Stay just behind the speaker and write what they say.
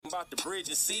about the bridge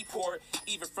and seaport.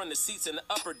 Even from the seats in the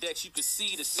upper decks, you could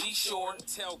see the seashore.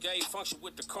 Tailgate function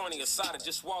with the carne asada.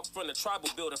 Just walk from the tribal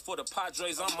building for the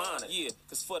Padres, I'm on it. Yeah,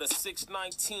 cause for the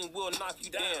 619, we'll knock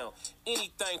you down.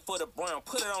 Anything for the Brown,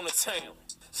 put it on the town.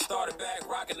 Started back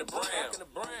rocking the Brown.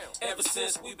 Ever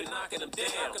since we've been knocking them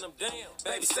down.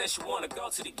 Baby said she wanna go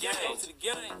to the game.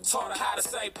 Taught her how to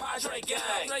say Padre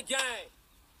gang.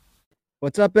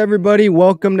 What's up, everybody?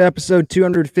 Welcome to episode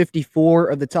 254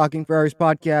 of the Talking Friars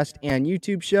podcast and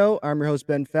YouTube show. I'm your host,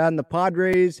 Ben Fadden. The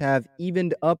Padres have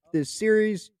evened up this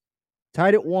series,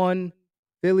 tied at 1.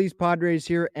 Phillies, Padres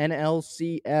here,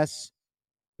 NLCS.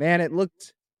 Man, it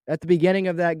looked at the beginning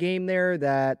of that game there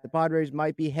that the Padres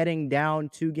might be heading down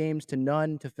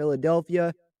 2-0 to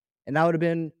Philadelphia, and that would have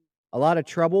been a lot of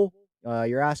trouble.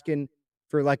 You're asking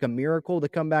for like a miracle to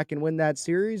come back and win that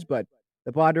series, but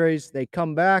the Padres, they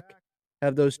come back,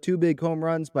 have those 2 big home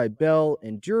runs by Bell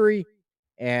and Drury,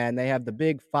 and they have the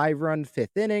big 5-run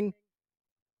 5th inning.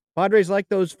 Padres like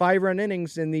those 5-run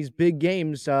innings in these big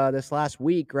games this last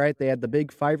week, right? They had the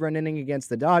big 5-run inning against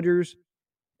the Dodgers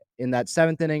in that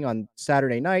 7th inning on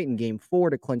Saturday night in Game 4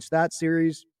 to clinch that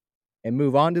series and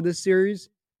move on to this series.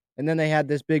 And then they had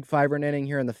this big 5-run inning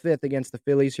here in the 5th against the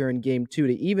Phillies here in Game 2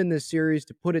 to even this series,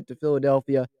 to put it to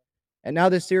Philadelphia. And now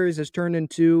this series has turned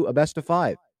into a best of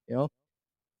 5,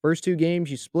 First 2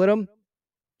 games, you split them,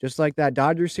 just like that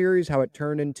Dodgers series, how it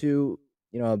turned into,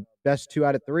 a best 2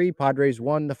 out of 3. Padres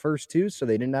won the first 2, so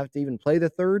they didn't have to even play the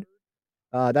third.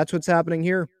 That's what's happening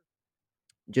here.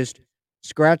 Just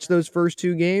scratch those first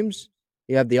 2 games.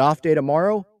 You have the off day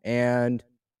tomorrow, and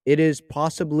it is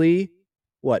possibly,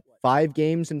 5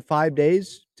 games in 5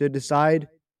 days to decide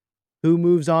who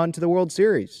moves on to the World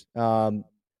Series.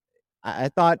 I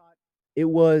thought it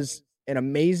was an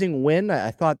amazing win. I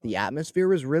thought the atmosphere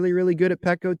was really, really good at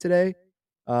Petco today.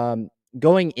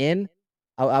 Going in,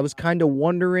 I was kind of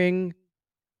wondering,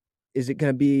 is it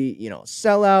going to be,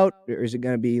 sellout, or is it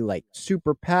going to be like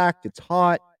super packed? It's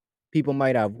hot. People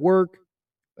might have work.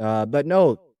 But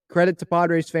no, credit to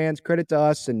Padres fans, credit to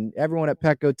us and everyone at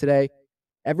Petco today.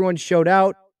 Everyone showed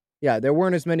out. Yeah, there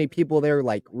weren't as many people there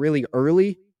like really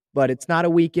early, but it's not a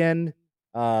weekend.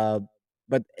 But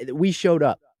we showed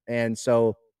up. And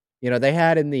so, they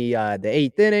had in the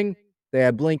 8th inning, they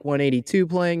had Blink 182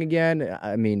 playing again.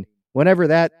 I mean, whenever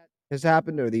that has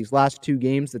happened, or these last 2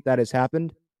 games that has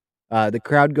happened, the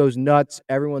crowd goes nuts.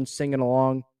 Everyone's singing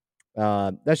along.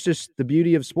 That's just the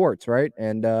beauty of sports, right?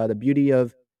 And the beauty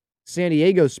of San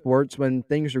Diego sports when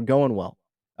things are going well.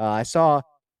 I saw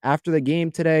after the game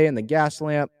today in the gas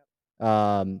lamp,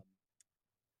 I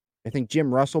think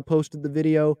Jim Russell posted the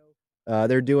video.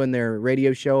 They're doing their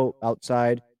radio show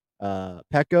outside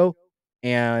Petco,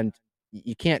 and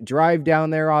you can't drive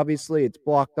down there, obviously. It's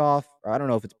blocked off. Or I don't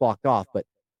know if it's blocked off, but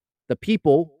the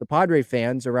people, the Padre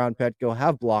fans around Petco,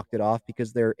 have blocked it off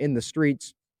because they're in the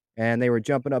streets, and they were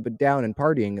jumping up and down and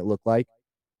partying, it looked like.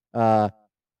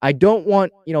 I don't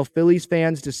want, Phillies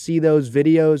fans to see those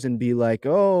videos and be like,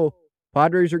 oh,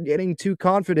 Padres are getting too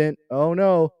confident. Oh,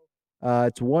 no,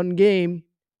 it's one game.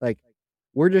 Like,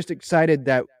 we're just excited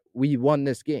that we won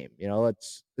this game.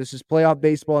 This is playoff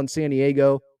baseball in San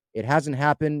Diego. It hasn't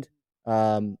happened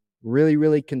really,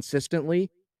 really consistently.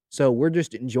 So we're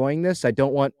just enjoying this. I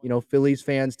don't want, Phillies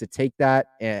fans to take that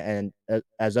and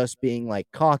as us being like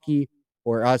cocky,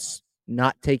 or us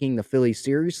not taking the Phillies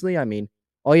seriously. I mean,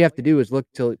 all you have to do is look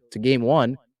to Game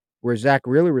 1 where Zach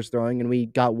Wheeler was throwing and we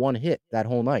got 1 hit that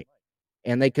whole night.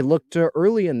 And they could look to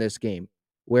early in this game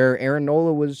where Aaron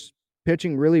Nola was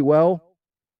pitching really well,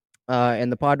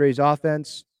 and the Padres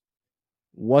offense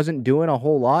wasn't doing a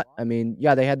whole lot. I mean,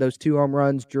 yeah, they had those 2 home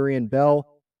runs, Drury and Bell,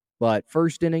 but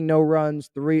first inning, no runs.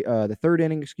 The third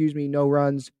inning, no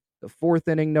runs. The 4th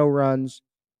inning, no runs.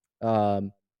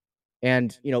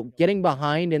 And, getting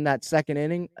behind in that 2nd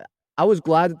inning, I was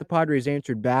glad that the Padres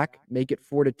answered back, make it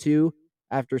 4-2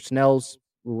 after Snell's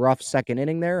rough 2nd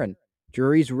inning there, and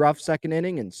Drury's rough 2nd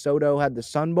inning, and Soto had the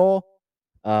sun ball.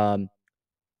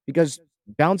 Because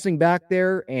bouncing back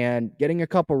there and getting a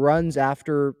couple runs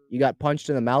after you got punched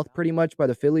in the mouth pretty much by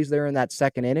the Phillies there in that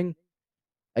 2nd inning,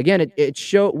 again, it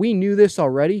showed, we knew this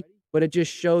already, but it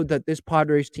just showed that this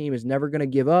Padres team is never going to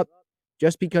give up.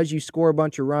 Just because you score a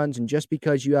bunch of runs and just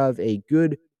because you have a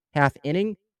good half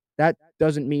inning, that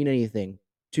doesn't mean anything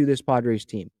to this Padres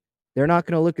team. They're not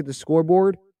going to look at the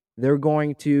scoreboard. They're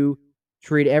going to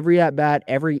treat every at-bat,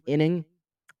 every inning,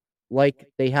 like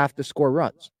they have to score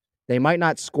runs. They might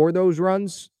not score those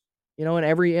runs, in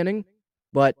every inning,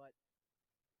 but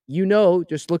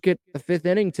just look at the 5th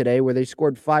inning today where they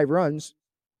scored 5 runs.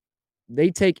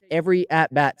 They take every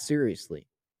at-bat seriously,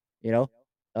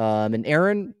 And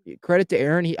Aaron, credit to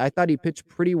Aaron. I thought he pitched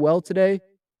pretty well today,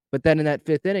 but then in that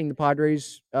 5th inning, the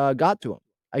Padres got to him.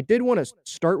 I did want to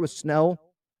start with Snell.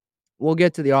 We'll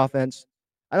get to the offense.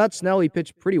 I thought Snell, he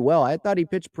pitched pretty well. I thought he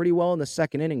pitched pretty well in the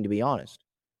 2nd inning, to be honest.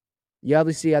 You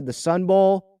obviously had the sun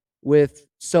ball with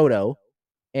Soto,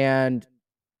 and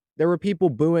there were people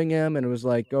booing him, and it was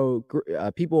like,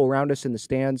 people around us in the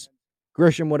stands,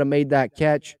 Grisham would have made that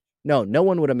catch. No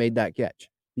one would have made that catch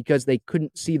because they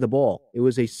couldn't see the ball. It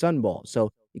was a sun ball.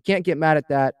 So you can't get mad at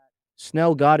that.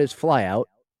 Snell got his fly out.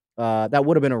 That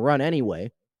would have been a run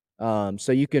anyway.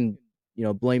 So you can,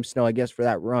 blame Snell, I guess, for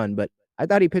that run. But I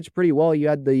thought he pitched pretty well. You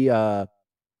had the,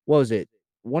 what was it?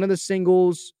 One of the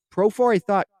singles. Profar, I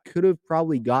thought, could have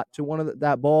probably got to one of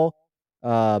that ball.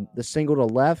 The single to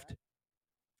left.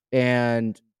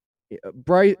 And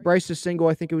Bryce's single,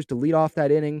 I think it was to lead off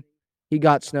that inning. He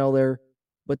got Snell there.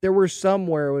 But there were some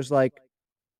where it was like,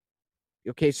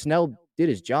 okay, Snell did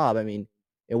his job. I mean,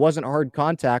 it wasn't hard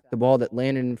contact, the ball that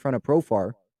landed in front of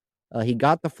Profar. He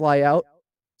got the fly out.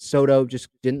 Soto just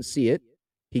didn't see it.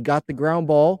 He got the ground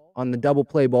ball on the double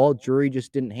play ball. Drury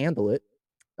just didn't handle it.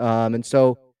 And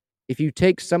so if you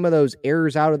take some of those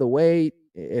errors out of the way,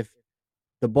 if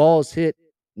the ball is hit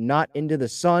not into the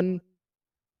sun,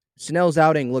 Snell's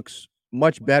outing looks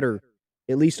much better,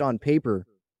 at least on paper.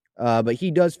 But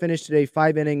he does finish today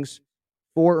 5 innings,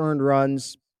 4 earned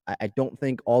runs. I don't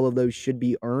think all of those should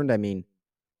be earned. I mean,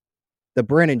 the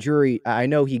Brandon Drury, I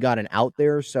know he got an out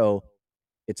there, so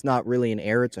it's not really an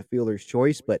error. It's a fielder's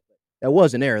choice, but that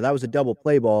was an error. That was a double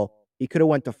play ball. He could have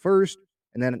went to first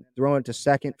and then thrown it to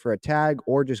second for a tag,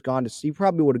 or just gone to, he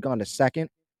probably would have gone to second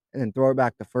and then throw it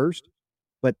back to first.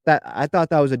 But I thought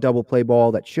that was a double play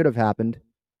ball that should have happened.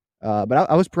 But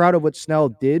I was proud of what Snell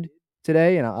did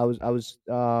today, and I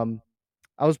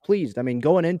was pleased. I mean,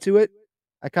 going into it,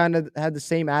 I kind of had the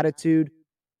same attitude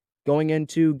going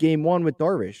into game 1 with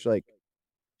Darvish. Like,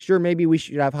 sure, maybe we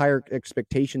should have higher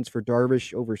expectations for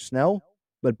Darvish over Snell,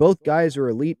 but both guys are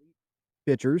elite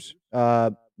pitchers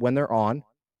when they're on.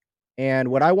 And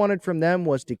what I wanted from them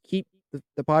was to keep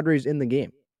the Padres in the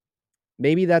game.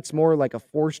 Maybe that's more like a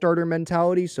 4-starter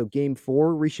mentality, so game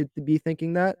 4, we should be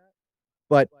thinking that.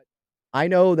 But I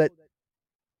know that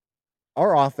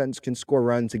our offense can score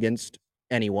runs against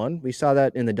anyone. We saw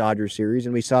that in the Dodgers series,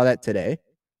 and we saw that today.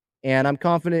 And I'm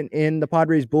confident in the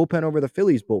Padres bullpen over the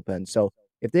Phillies bullpen. So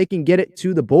if they can get it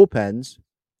to the bullpens,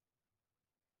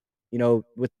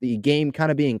 with the game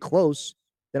kind of being close,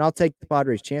 then I'll take the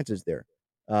Padres' chances there.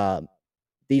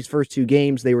 These first 2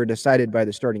 games, they were decided by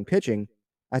the starting pitching.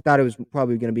 I thought it was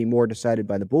probably going to be more decided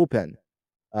by the bullpen.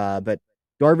 But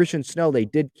Darvish and Snell, they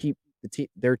did keep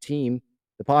their team,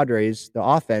 the Padres, the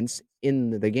offense,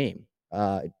 in the game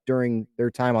during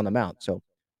their time on the mound. So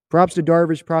props to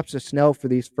Darvish, props to Snell for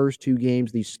these first 2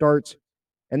 games, these starts.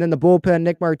 And then the bullpen,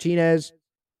 Nick Martinez,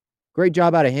 great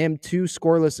job out of him. 2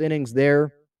 scoreless innings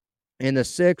there in the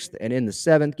 6th, and in the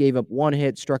 7th, gave up 1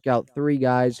 hit, struck out 3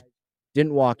 guys,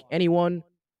 didn't walk anyone.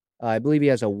 I believe he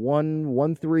has a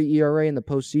 1.13 ERA in the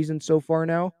postseason so far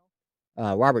now.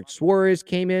 Robert Suarez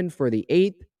came in for the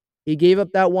 8th. He gave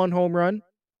up that 1 home run,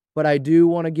 but I do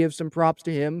want to give some props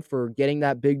to him for getting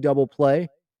that big double play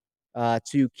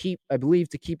to keep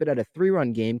it at a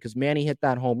 3-run game, because Manny hit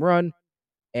that home run,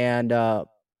 and the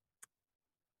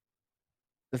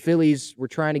Phillies were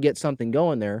trying to get something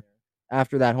going there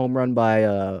after that home run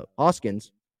by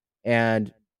Hoskins,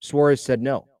 and Suarez said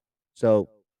no. So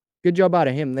good job out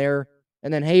of him there.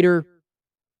 And then Hader,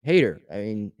 I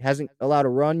mean, hasn't allowed a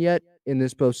run yet in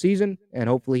this postseason, and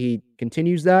hopefully he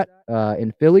continues that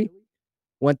in Philly.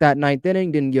 Went that 9th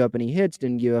inning, didn't give up any hits,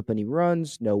 didn't give up any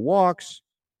runs, no walks,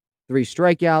 3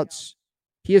 strikeouts.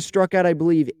 He has struck out, I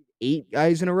believe, 8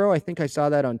 guys in a row. I think I saw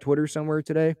that on Twitter somewhere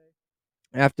today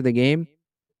after the game.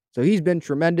 So he's been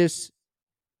tremendous.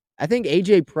 I think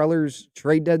A.J. Preller's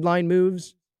trade deadline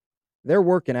moves, they're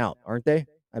working out, aren't they?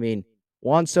 I mean,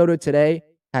 Juan Soto today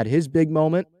had his big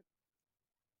moment.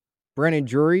 Brandon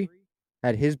Drury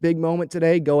had his big moment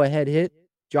today, go-ahead hit.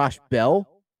 Josh Bell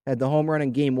had the home run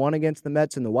in Game 1 against the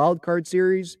Mets in the Wild Card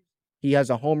Series. He has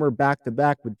a homer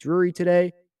back-to-back with Drury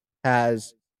today,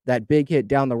 has that big hit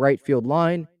down the right field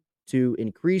line to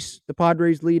increase the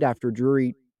Padres' lead after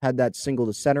Drury had that single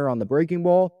to center on the breaking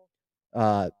ball.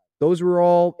 Those were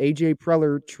all A.J.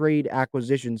 Preller trade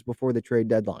acquisitions before the trade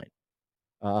deadline.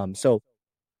 So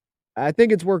I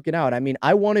think it's working out. I mean,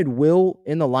 I wanted Will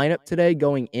in the lineup today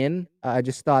going in. I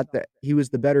just thought that he was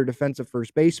the better defensive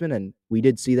first baseman, and we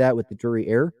did see that with the Drury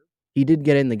error. He did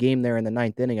get in the game there in the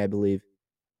 9th inning, I believe.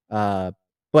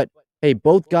 But, hey,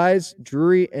 both guys,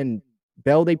 Drury and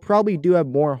Bell, they probably do have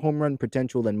more home run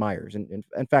potential than Myers. And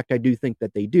in fact, I do think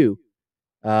that they do.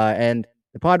 And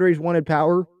the Padres wanted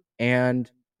power, and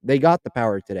they got the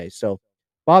power today. So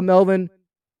Bob Melvin,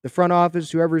 the front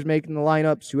office, whoever's making the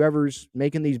lineups, whoever's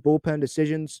making these bullpen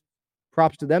decisions,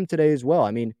 props to them today as well.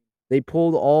 I mean, they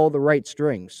pulled all the right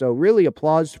strings. So really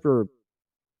applause for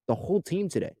the whole team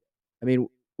today. I mean,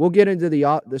 we'll get into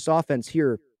this offense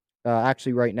here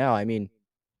actually right now. I mean,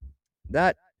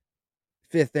 that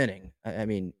fifth inning, I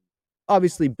mean,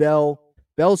 obviously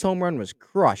Bell's home run was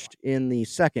crushed in the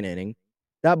second inning.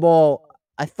 That ball,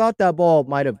 I thought that ball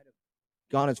might have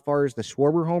gone as far as the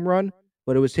Schwarber home run,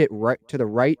 but it was hit right to the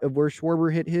right of where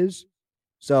Schwarber hit his.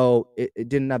 So it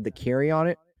didn't have the carry on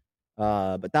it.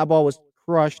 But that ball was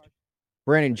crushed.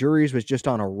 Brandon Juries was just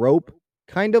on a rope,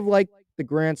 kind of like the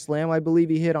grand slam I believe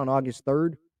he hit on August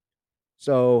 3rd.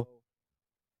 So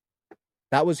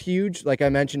that was huge. Like I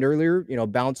mentioned earlier,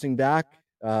 bouncing back,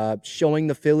 showing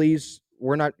the Phillies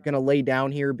we're not going to lay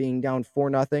down here being down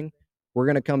 4-0. We're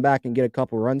going to come back and get a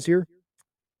couple runs here.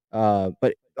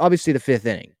 But obviously the fifth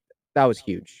inning, that was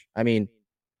huge. I mean,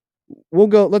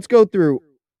 let's go through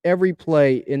every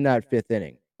play in that fifth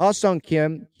inning. Ha-Sung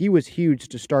Kim, he was huge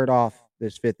to start off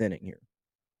this fifth inning here.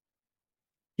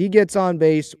 He gets on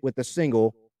base with a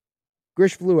single.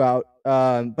 Grish flew out,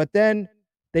 but then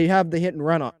they have the hit and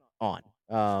run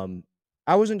on.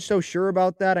 I wasn't so sure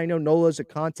about that. I know Nola's a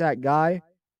contact guy,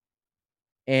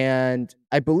 and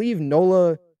I believe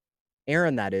Nola,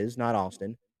 Aaron that is, not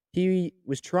Austin, he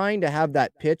was trying to have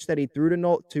that pitch that he threw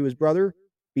to his brother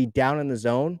be down in the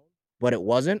zone, but it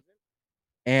wasn't.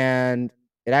 And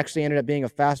it actually ended up being a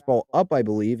fastball up, I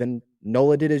believe, and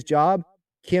Nola did his job.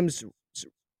 Kim's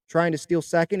trying to steal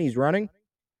second. He's running,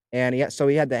 and he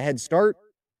had the head start,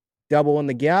 double in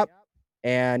the gap,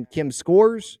 and Kim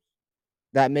scores.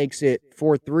 That makes it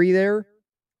 4-3 there,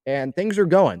 and things are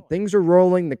going. Things are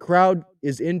rolling. The crowd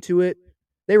is into it.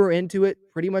 They were into it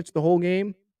pretty much the whole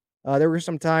game. There were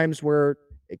some times where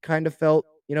it kind of felt,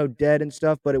 dead and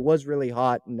stuff, but it was really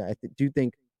hot, and I do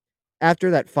think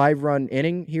after that 5-run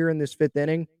inning here in this fifth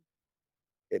inning,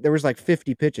 there was like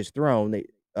 50 pitches thrown.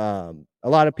 A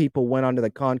lot of people went onto the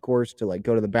concourse to like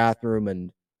go to the bathroom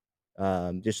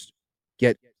and just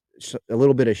get a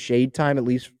little bit of shade time, at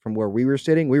least from where we were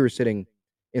sitting. We were sitting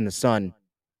in the sun.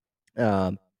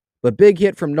 But big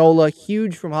hit from Nola,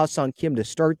 huge from Ha-Sung Kim to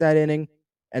start that inning,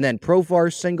 and then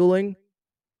Profar singling.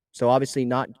 So obviously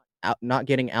not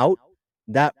getting out.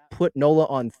 That put Nola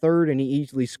on third, and he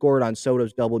easily scored on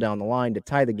Soto's double down the line to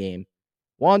tie the game.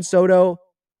 Juan Soto,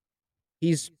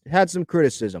 he's had some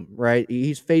criticism, right?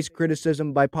 He's faced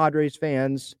criticism by Padres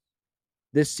fans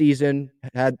this season.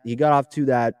 He got off to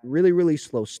that really, really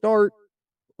slow start,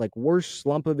 like worst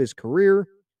slump of his career.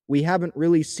 We haven't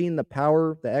really seen the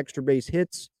power, the extra base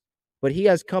hits, but he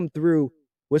has come through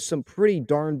with some pretty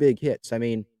darn big hits. I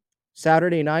mean,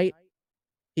 Saturday night,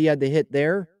 he had the hit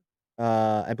there.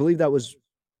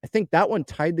 I think that one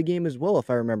tied the game as well, if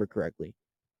I remember correctly.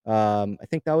 I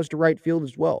think that was to right field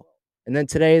as well. And then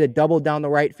today, the double down the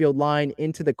right field line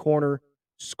into the corner,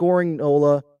 scoring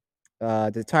Nola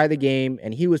to tie the game,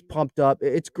 and he was pumped up.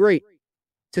 It's great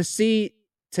to see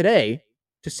today,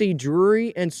 to see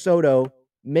Drury and Soto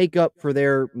make up for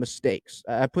their mistakes.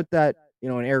 I put that,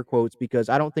 in air quotes because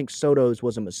I don't think Soto's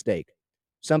was a mistake.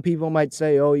 Some people might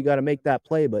say, oh, you got to make that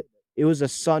play, but it was a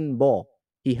sun ball.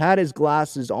 He had his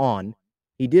glasses on.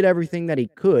 He did everything that he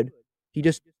could. He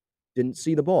just didn't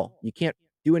see the ball. You can't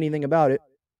do anything about it.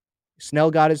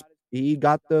 Snell got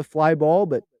the fly ball,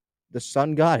 but the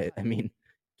sun got it. I mean,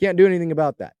 can't do anything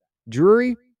about that.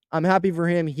 Drury, I'm happy for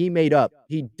him. He made up.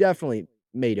 He definitely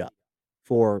made up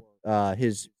for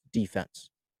his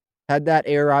defense. Had that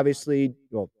error, obviously.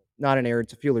 Well, not an error.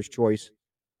 It's a fielder's choice.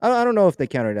 I don't know if they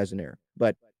counted it as an error,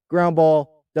 but ground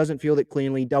ball, doesn't field it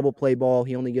cleanly. Double play ball.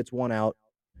 He only gets one out.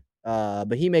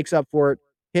 But he makes up for it.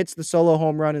 Hits the solo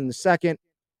home run in the second,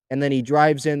 and then he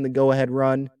drives in the go-ahead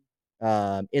run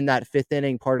in that fifth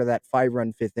inning, part of that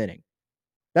 5-run fifth inning.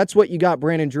 That's what you got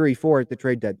Brandon Drury for at the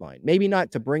trade deadline. Maybe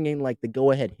not to bring in like the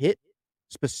go-ahead hit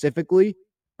specifically,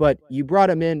 but you brought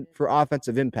him in for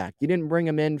offensive impact. You didn't bring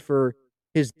him in for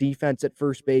his defense at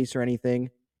first base or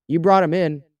anything. You brought him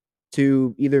in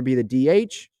to either be the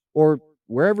DH or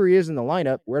wherever he is in the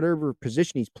lineup, whatever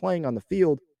position he's playing on the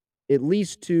field, at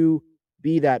least to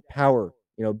be that power,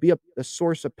 be a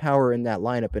source of power in that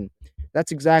lineup. And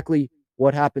that's exactly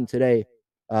what happened today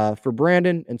for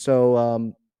Brandon. And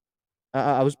so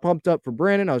I was pumped up for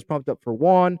Brandon. I was pumped up for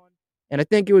Juan. And I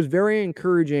think it was very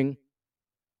encouraging,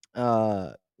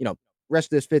 rest of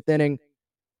this fifth inning.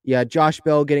 Yeah, Josh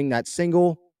Bell getting that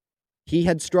single. He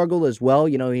had struggled as well.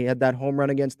 He had that home run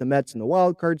against the Mets in the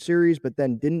wild card series, but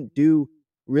then didn't do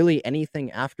really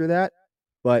anything after that.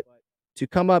 But to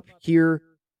come up here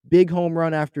big home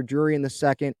run after Drury in the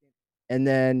second, and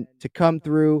then to come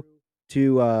through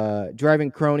to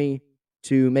driving Crony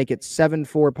to make it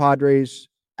 7-4 Padres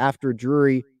after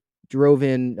Drury drove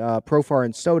in Profar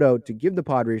and Soto to give the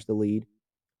Padres the lead.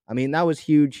 I mean, that was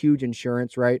huge, huge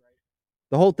insurance, right?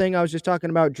 The whole thing I was just talking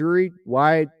about Drury,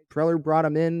 why Preller brought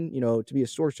him in, to be a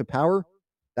source of power.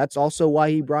 That's also why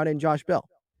he brought in Josh Bell.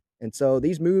 And so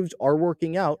these moves are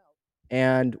working out.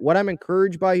 And what I'm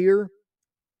encouraged by here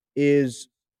is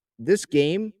this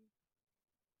game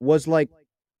was like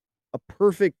a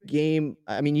perfect game.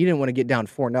 I mean, you didn't want to get down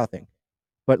 4-0,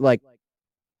 but like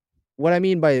what I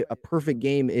mean by a perfect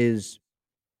game is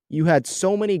you had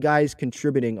so many guys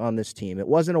contributing on this team. It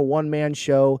wasn't a one-man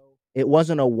show. It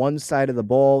wasn't a one side of the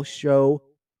ball show.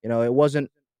 It wasn't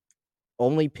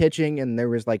only pitching and there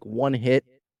was like one hit.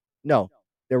 No,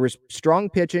 there was strong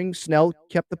pitching. Snell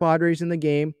kept the Padres in the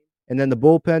game. And then the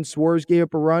bullpen, Suarez gave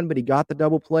up a run, but he got the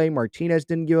double play. Martinez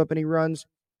didn't give up any runs.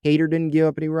 Hader didn't give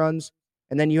up any runs.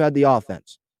 And then you had the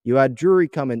offense. You had Drury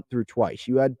coming through twice.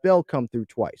 You had Bell come through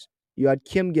twice. You had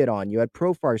Kim get on. You had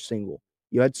Profar single.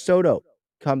 You had Soto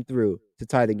come through to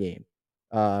tie the game.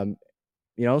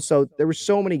 So there were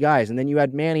so many guys. And then you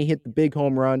had Manny hit the big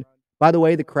home run. By the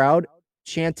way, the crowd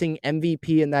chanting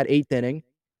MVP in that 8th inning.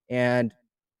 And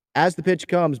as the pitch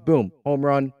comes, boom, home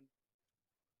run.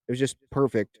 It was just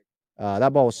perfect.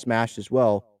 That ball was smashed as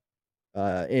well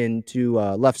into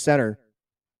left center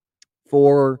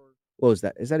for, what was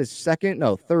that? Is that his second?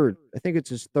 No, third. I think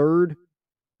it's his third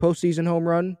postseason home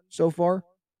run so far.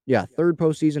 Yeah, third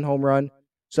postseason home run.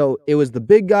 So it was the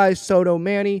big guys, Soto,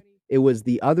 Manny. It was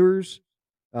the others,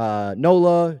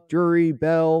 Nola, Drury,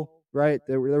 Bell, right?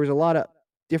 There was a lot of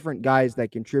different guys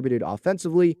that contributed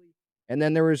offensively. And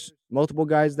then there was multiple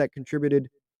guys that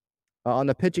contributed on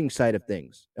the pitching side of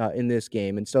things in this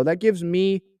game. And so that gives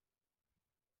me,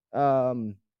 I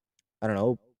don't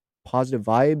know, positive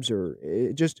vibes, or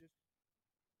it just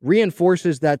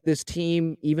reinforces that this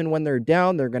team, even when they're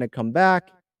down, they're going to come back.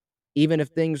 Even if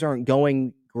things aren't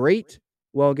going great,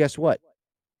 well, guess what?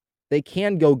 They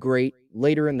can go great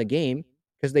later in the game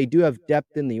because they do have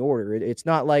depth in the order. It's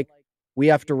not like we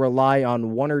have to rely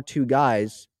on one or two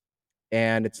guys.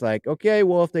 And it's like, okay,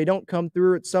 well, if they don't come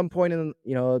through at some point, in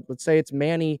let's say it's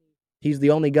Manny, he's the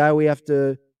only guy we have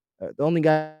to, the only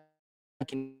guy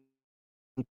can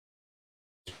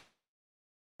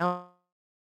count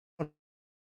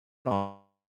on.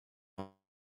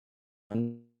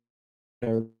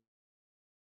 Or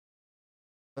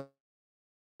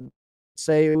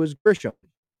say it was Grisham,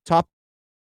 top,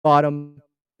 bottom.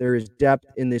 There is depth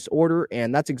in this order,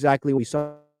 and that's exactly what we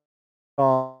saw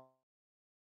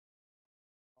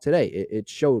today. It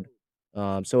showed.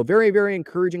 So a very, very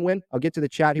encouraging win. I'll get to the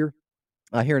chat here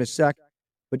in a sec,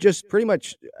 but just pretty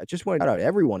much, I just wanted to shout out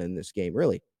everyone in this game.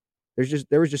 Really,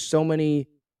 there was just so many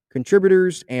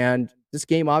contributors, and this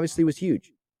game obviously was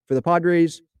huge for the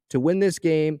Padres to win this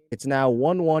game. It's now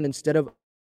 1-1 instead of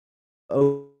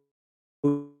 0-2.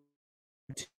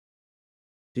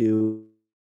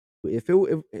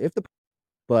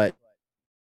 But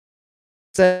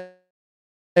say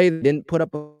they didn't put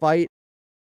up a fight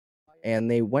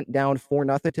and they went down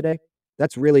 4-0 today,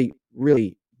 that's really,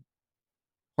 really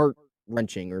heart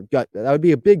wrenching, or gut. That would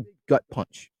be a big gut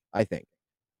punch, I think.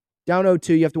 Down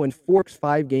 0-2, you have to win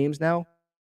 4-5 games now.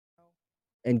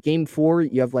 And game 4,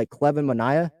 you have like Clevin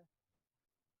Manaea.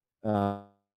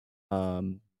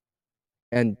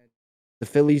 And the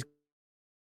Phillies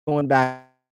going back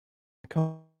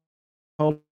home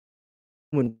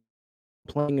and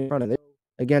playing in front of it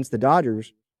against the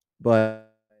Dodgers.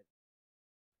 But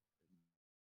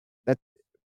that,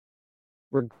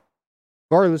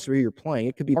 regardless of who you're playing,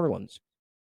 it could be Marlins.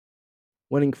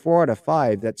 Winning 4 out of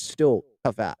 5, that's still a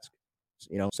tough ask.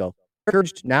 So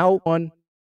encouraged now 1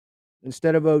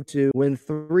 instead of 0-2, win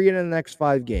 3 in the next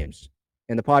 5 games.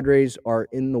 And the Padres are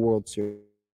in the World Series.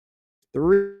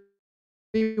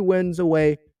 3 wins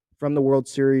away from the World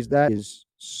Series. That is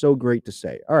so great to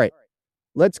say. All right,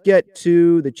 let's get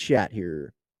to the chat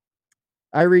here.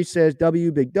 Irie says,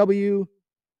 W, big W.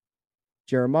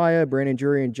 Jeremiah, Brandon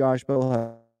Drury, and Josh Bell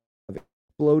have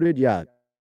exploded. Yeah,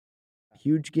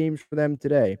 huge games for them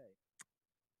today.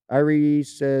 Irie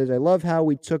says, I love how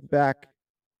we took back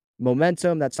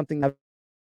momentum. That's something that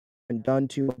haven't done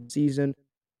too much season.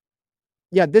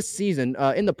 Yeah, this season,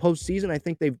 in the postseason, I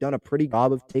think they've done a pretty good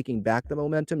job of taking back the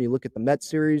momentum. You look at the Mets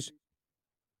series,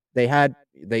 they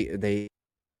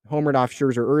homered off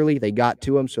Scherzer early. They got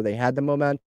to him, so they had the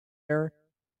momentum there.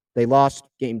 They lost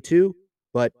game 2,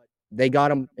 but they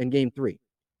got him in game 3.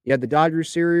 You had the Dodgers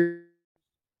series,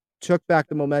 took back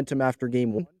the momentum after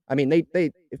game 1. I mean,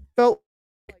 it felt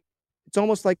like it's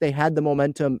almost like they had the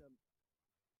momentum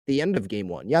the end of game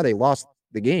one. Yeah, they lost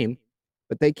the game,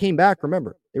 but they came back.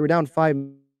 Remember, they were down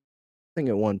 5-0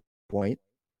 at one point.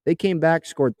 They came back,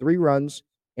 scored 3 runs,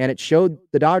 and it showed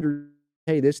the Dodgers,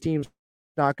 hey, this team's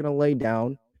not going to lay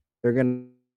down. They're going to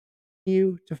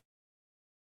continue to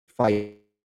fight.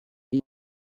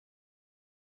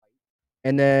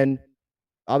 And then,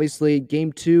 obviously,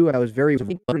 game 2, I was very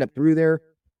up through there.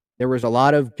 There was a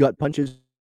lot of gut punches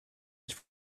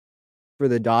for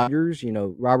the Dodgers.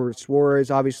 Robert Suarez,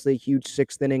 obviously, huge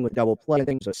 6th inning with double play.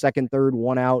 So second, third,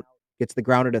 1 out, gets the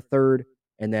grounder to third,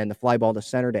 and then the fly ball to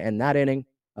center to end that inning.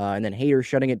 And then Hader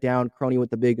shutting it down, Croney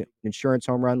with the big insurance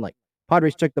home run.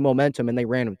 Padres took the momentum and they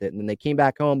ran with it. And then they came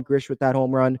back home, Grish with that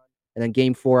home run. And then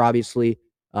game 4, obviously,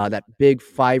 that big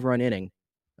 5-run inning.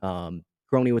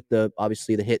 Croney with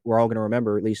obviously the hit we're all going to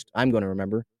remember, at least I'm going to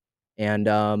remember. And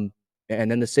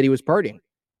then the city was partying.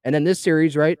 And then this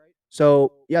series, right?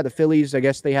 So, yeah, the Phillies, I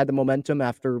guess they had the momentum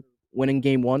after winning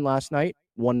game 1 last night,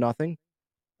 1-0.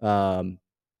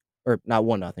 Or not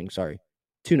 1-0, sorry,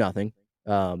 2-0.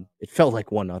 It felt like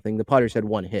 1-0. The Padres had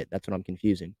 1 hit. That's what I'm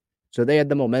confusing. So they had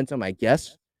the momentum, I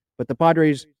guess. But the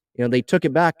Padres, they took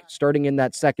it back starting in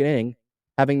that second inning,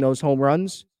 having those home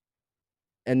runs,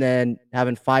 and then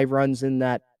having 5 runs in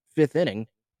that 5th inning.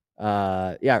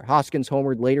 Hoskins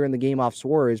homered later in the game off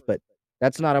Suarez, but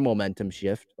that's not a momentum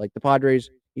shift. Like the Padres,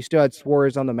 you still had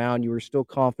Suarez on the mound. You were still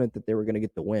confident that they were going to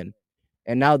get the win.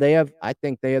 And now I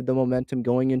think they have the momentum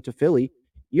going into Philly.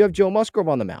 You have Joe Musgrove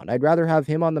on the mound. I'd rather have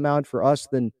him on the mound for us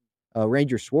than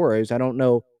Ranger Suarez. I don't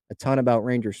know a ton about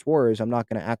Ranger Suarez. I'm not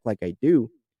going to act like I do.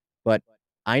 But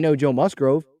I know Joe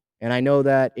Musgrove, and I know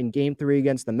that in game 3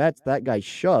 against the Mets, that guy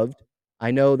shoved.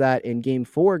 I know that in game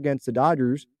 4 against the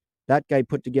Dodgers, that guy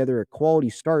put together a quality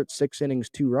start, 6 innings,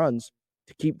 2 runs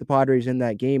to keep the Padres in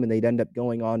that game, and they'd end up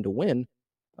going on to win.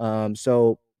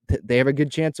 So they have a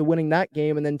good chance of winning that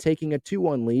game and then taking a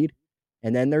 2-1 lead,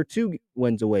 and then they're 2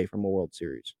 wins away from a World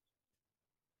Series.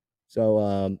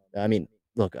 So,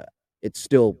 look, it's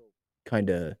still kind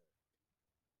of,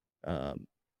 I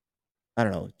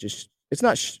don't know, just, it's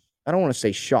not, I don't want to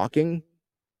say shocking.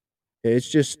 It's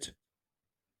just,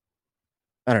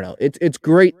 I don't know. It's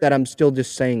great that I'm still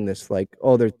just saying this, like,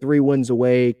 oh, they're 3 wins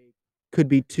away, could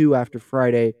be 2 after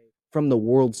Friday from the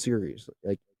World Series.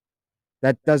 Like,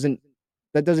 that doesn't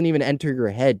even enter your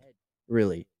head,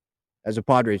 really, as a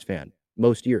Padres fan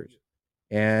most years.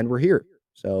 And we're here.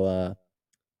 So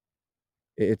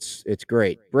it's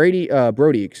great. Brody,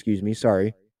 excuse me,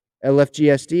 sorry.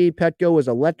 LFGSD, Petco was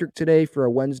electric today for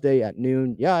a Wednesday at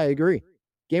noon. Yeah, I agree.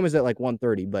 Game was at like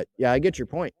 1:30, but yeah, I get your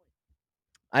point.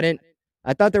 I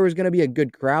thought there was going to be a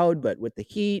good crowd, but with the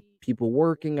heat, people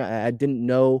working, I didn't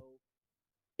know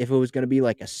if it was going to be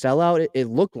like a sellout. It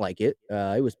looked like it.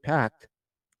 It was packed.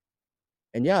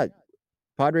 And yeah,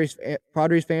 Padres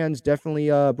fans definitely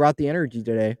brought the energy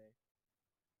today.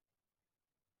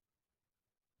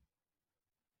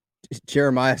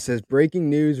 Jeremiah says, breaking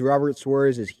news, Robert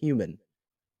Suarez is human.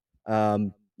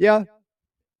 Yeah.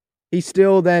 He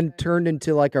still then turned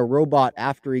into like a robot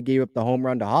after he gave up the home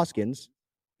run to Hoskins.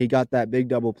 He got that big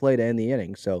double play to end the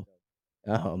inning. So,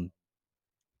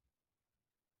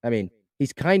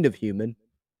 he's kind of human.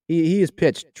 He has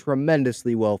pitched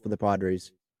tremendously well for the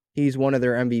Padres. He's one of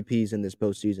their MVPs in this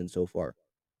postseason so far,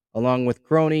 along with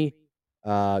Croney,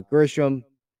 Grisham,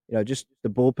 just the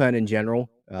bullpen in general,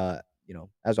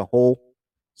 as a whole.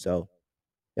 So,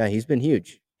 yeah, he's been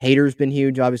huge. Hader's been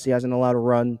huge. Obviously, hasn't allowed a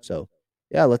run. So,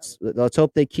 yeah, let's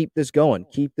hope they keep this going.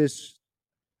 Keep this.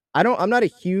 I'm not a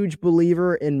huge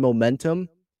believer in momentum,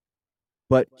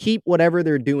 but keep whatever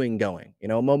they're doing going.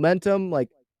 Momentum, like,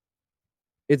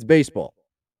 it's baseball.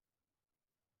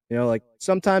 Like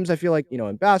sometimes I feel like,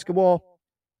 in basketball,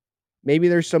 maybe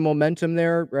there's some momentum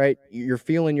there, right? You're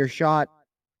feeling your shot.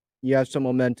 You have some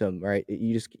momentum, right?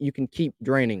 You can keep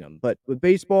draining them. But with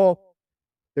baseball,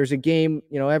 there's a game,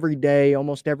 every day,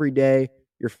 almost every day.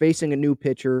 You're facing a new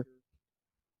pitcher.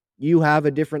 You have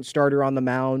a different starter on the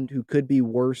mound who could be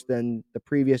worse than the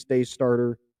previous day's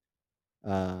starter.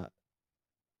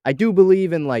 I do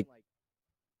believe in like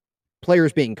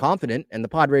players being confident, and the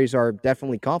Padres are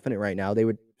definitely confident right now. They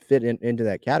would fit into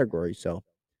that category. So,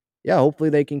 yeah, hopefully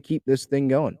they can keep this thing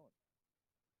going.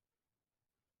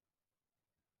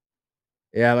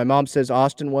 Yeah, my mom says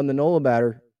Austin won the NOLA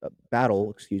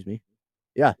battle. Excuse me.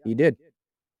 Yeah, he did.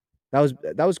 That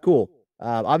was cool.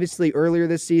 Obviously, earlier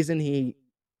this season, he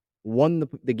won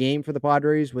the game for the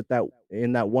Padres with that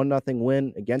 1-0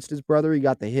 win against his brother. He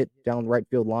got the hit down the right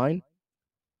field line,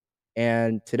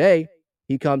 and today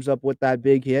he comes up with that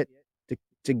big hit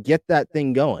to get that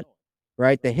thing going.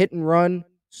 Right, the hit and run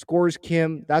scores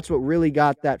Kim. That's what really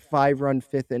got that 5-run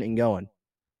fifth inning going.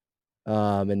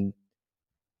 And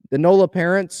the Nola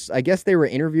parents, I guess they were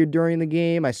interviewed during the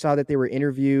game. I saw that they were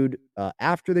interviewed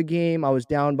after the game. I was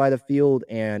down by the field,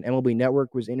 and MLB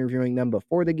Network was interviewing them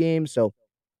before the game. So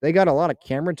they got a lot of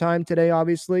camera time today,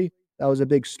 obviously. That was a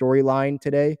big storyline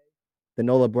today, the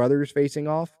Nola brothers facing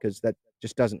off, because that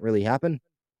just doesn't really happen.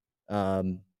 But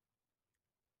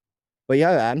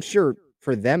yeah, I'm sure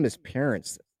for them as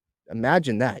parents,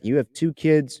 imagine that. You have two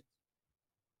kids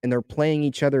and they're playing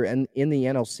each other in the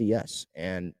NLCS,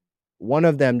 and one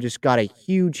of them just got a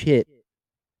huge hit,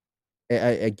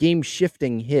 a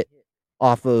game-shifting hit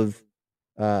off of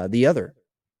the other,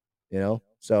 you know?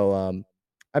 So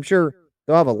I'm sure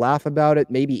they'll have a laugh about it.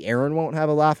 Maybe Aaron won't have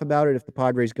a laugh about it if the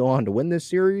Padres go on to win this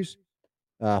series.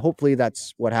 Hopefully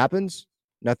that's what happens.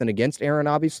 Nothing against Aaron,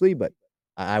 obviously, but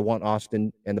I want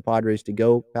Austin and the Padres to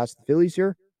go past the Phillies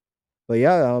here. But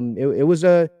yeah, it was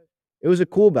a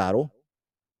cool battle.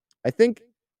 I think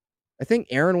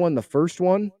Aaron won the first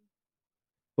one,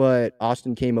 but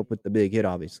Austin came up with the big hit,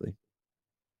 obviously.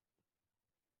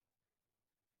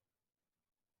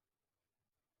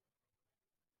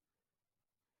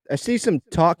 I see some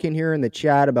talk in here in the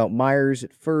chat about Myers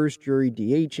at first, Drury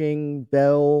DHing,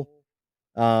 Bell.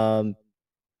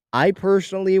 I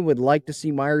personally would like to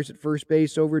see Myers at first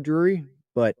base over Drury,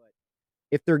 but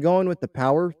if they're going with the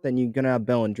power, then you're gonna have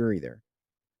Bell and Drury there.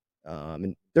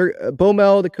 And they're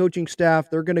Bomel, the coaching staff,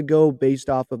 they're gonna go based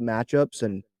off of matchups,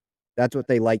 and that's what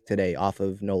they like today off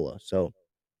of Nola. So,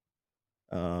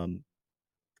 they're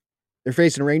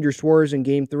facing Ranger Suarez in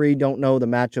Game 3. Don't know the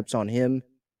matchups on him,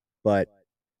 but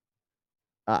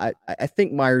I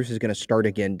think Myers is going to start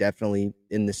again, definitely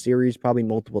in the series, probably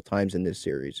multiple times in this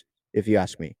series, if you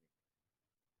ask me.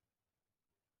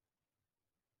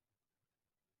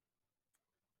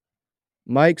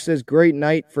 Mike says, great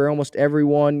night for almost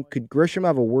everyone. Could Grisham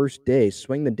have a worse day?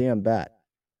 Swing the damn bat.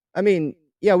 I mean,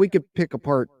 yeah, we could pick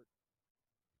apart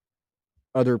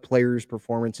other players'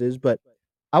 performances, but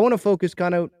I want to focus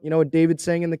kind of, what David's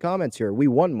saying in the comments here. We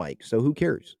won, Mike, so who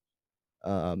cares?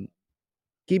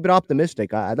 Keep it optimistic.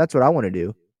 That's what I want to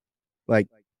do. Like,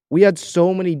 we had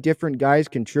so many different guys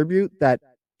contribute that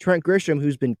Trent Grisham,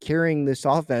 who's been carrying this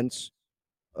offense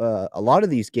a lot of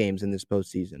these games in this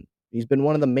postseason, he's been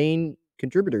one of the main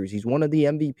contributors. He's one of the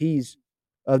MVPs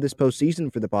of this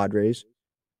postseason for the Padres.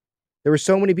 There were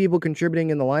so many people contributing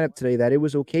in the lineup today that it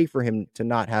was okay for him to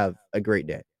not have a great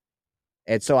day.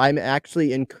 And so I'm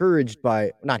actually encouraged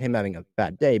by, not him having a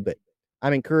bad day, but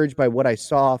I'm encouraged by what I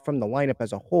saw from the lineup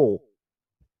as a whole,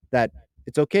 that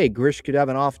it's okay. Grish could have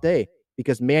an off day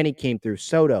because Manny came through,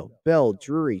 Soto, Bell,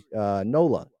 Drury,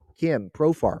 Nola, Kim,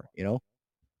 Profar,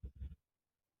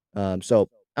 So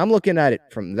I'm looking at it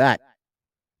from that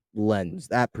lens,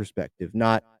 that perspective,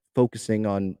 not focusing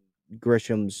on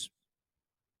Grisham's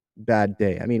bad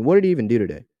day. I mean, what did he even do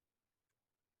today?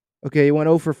 Okay, he went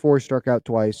 0 for 4, struck out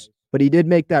twice, but he did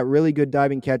make that really good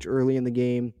diving catch early in the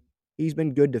game. He's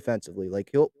been good defensively. Like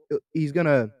he's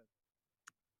gonna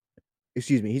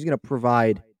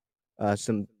provide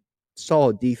some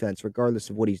solid defense regardless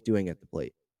of what he's doing at the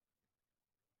plate.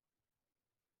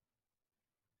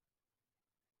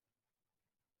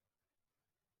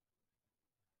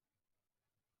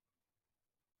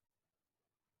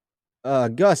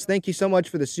 Gus, thank you so much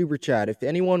for the super chat. If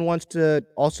anyone wants to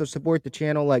also support the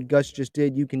channel like Gus just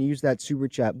did, you can use that super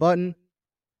chat button.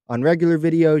 On regular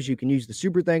videos, you can use the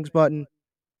super thanks button.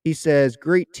 He says,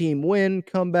 great team win,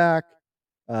 comeback.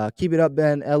 Keep it up,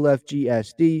 Ben,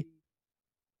 LFGSD.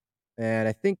 And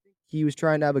I think he was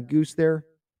trying to have a goose there.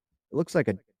 It looks like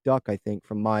a duck, I think,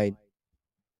 from my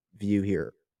view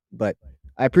here. But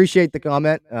I appreciate the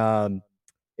comment.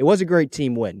 It was a great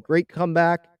team win. Great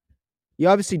comeback. You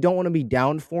obviously don't want to be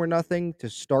down 4-0 to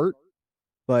start,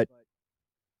 but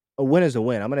a win is a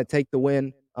win. I'm going to take the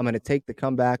win. I'm going to take the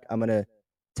comeback. I'm going to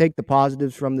take the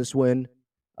positives from this win.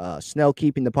 Snell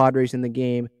keeping the Padres in the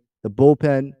game. The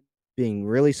bullpen being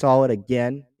really solid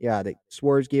again. Yeah,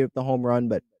 Suarez gave up the home run,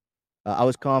 but I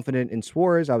was confident in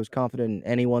Suarez. I was confident in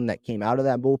anyone that came out of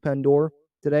that bullpen door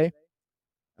today.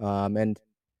 And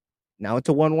now it's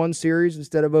a 1-1 series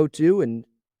instead of 0-2,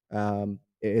 and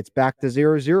it's back to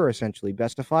 0-0 essentially.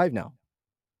 Best of 5 now.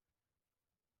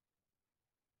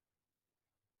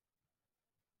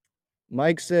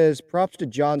 Mike says, props to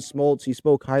John Smoltz. He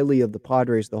spoke highly of the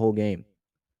Padres the whole game.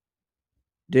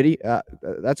 Did he?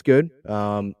 That's good.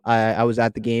 I was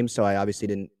at the game, so I obviously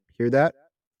didn't hear that.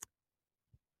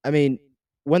 I mean,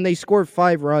 when they scored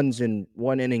 5 runs in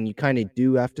 1 inning, you kind of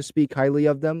do have to speak highly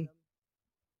of them.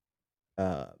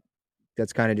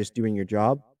 That's kind of just doing your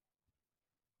job.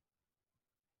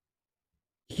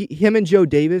 him and Joe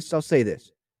Davis, I'll say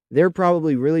this. They're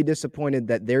probably really disappointed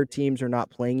that their teams are not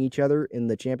playing each other in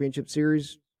the championship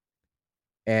series.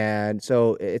 And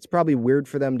so it's probably weird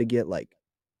for them to get like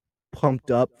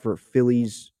pumped up for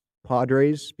Phillies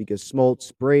Padres because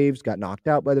Smoltz Braves got knocked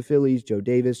out by the Phillies. Joe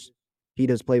Davis, he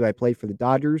does play-by-play for the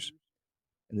Dodgers.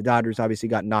 And the Dodgers obviously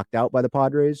got knocked out by the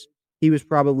Padres. He was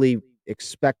probably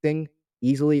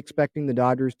easily expecting the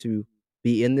Dodgers to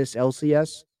be in this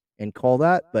LCS and call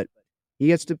that, but he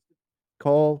gets to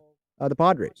call the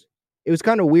Padres. It was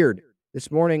kind of weird.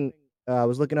 This morning, I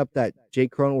was looking up that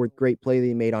Jake Cronenworth great play that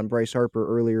he made on Bryce Harper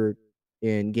earlier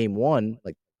in game 1,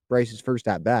 like Bryce's first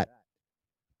at-bat.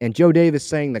 And Joe Davis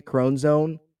saying the Crone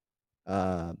Zone,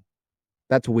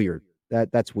 that's weird.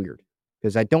 That's weird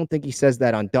because I don't think he says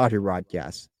that on Dodger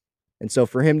broadcasts. And so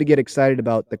for him to get excited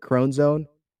about the Crone Zone,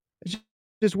 it's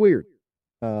just weird.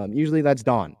 Usually that's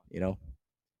Don,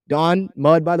 Don,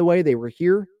 Mud, by the way, they were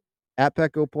here at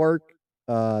Petco Park.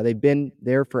 They've been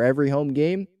there for every home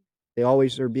game. They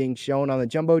always are being shown on the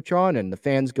Jumbotron, and the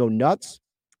fans go nuts.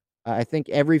 I think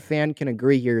every fan can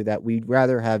agree here that we'd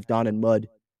rather have Don and Mud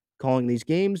calling these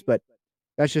games, but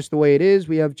that's just the way it is.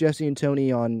 We have Jesse and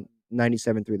Tony on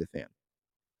 97.3 The Fan.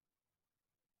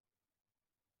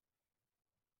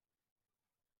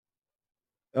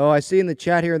 Oh, I see in the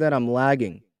chat here that I'm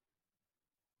lagging.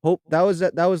 That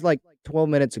was like 12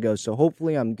 minutes ago, so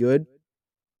hopefully I'm good.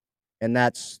 And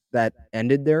that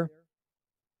ended there.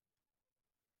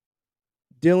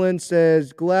 Dylan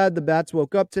says, glad the Bats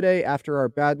woke up today after our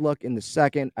bad luck in the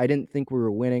second. I didn't think we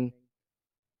were winning.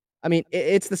 I mean,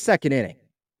 it's the second inning.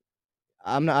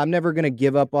 I'm never going to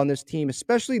give up on this team,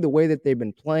 especially the way that they've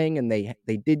been playing, and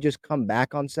they did just come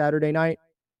back on Saturday night.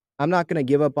 I'm not going to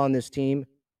give up on this team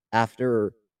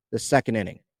after the second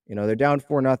inning. They're down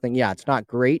 4-0. Yeah, it's not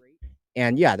great.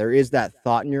 And yeah, there is that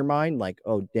thought in your mind like,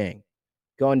 oh, dang,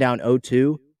 going down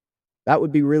 0-2, that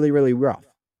would be really, really rough.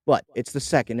 But it's the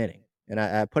second inning. And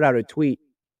I put out a tweet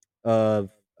of,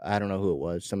 I don't know who it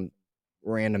was, some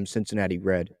random Cincinnati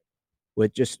Red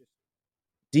with just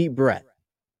deep breath.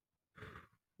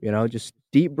 Just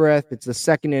deep breath. It's the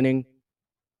second inning.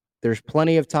 There's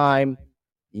plenty of time.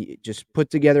 You just put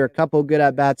together a couple good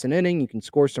at-bats an inning. You can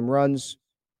score some runs.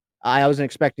 I wasn't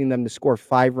expecting them to score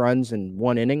 5 runs in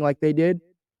one inning like they did.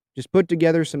 Just put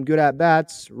together some good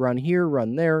at-bats, run here,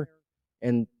 run there,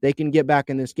 and they can get back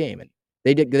in this game. And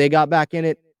they did. They got back in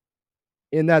it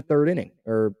in that third inning,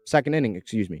 or second inning,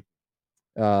 excuse me.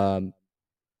 When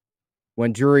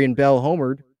Drury and Bell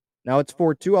homered, now it's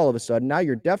 4-2 all of a sudden. Now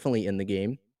you're definitely in the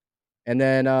game. And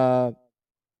then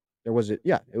it was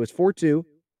 4-2.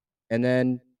 And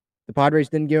then the Padres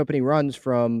didn't give up any runs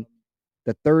from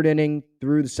the third inning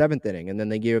through the seventh inning. And then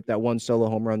they gave up that one solo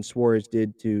home run Suarez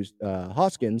did to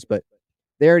Hoskins. But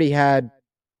they already had,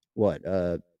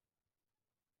 was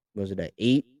it an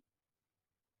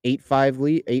 8-5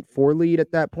 lead, 8-4 lead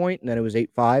at that point, and then it was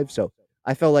 8-5. So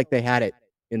I felt like they had it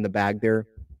in the bag there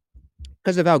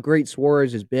because of how great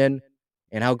Suarez has been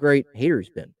and how great Hader's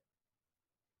been.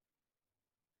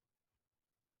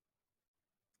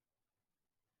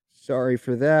 Sorry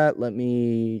for that. Let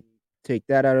me take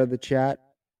that out of the chat.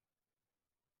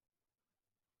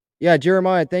 Yeah,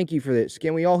 Jeremiah, thank you for this.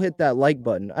 Can we all hit that like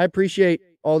button? I appreciate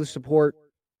all the support.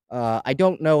 I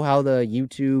don't know how the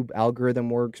YouTube algorithm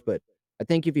works, but I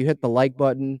think if you hit the like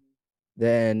button,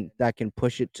 then that can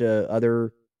push it to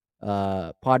other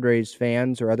Padres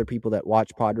fans or other people that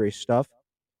watch Padres stuff.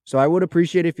 So I would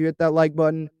appreciate if you hit that like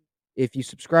button. If you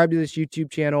subscribe to this YouTube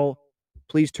channel,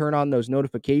 please turn on those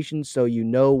notifications so you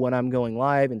know when I'm going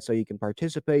live and so you can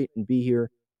participate and be here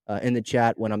in the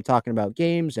chat when I'm talking about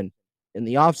games and in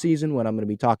the off season when I'm going to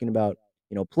be talking about,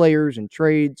 players and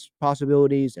trades,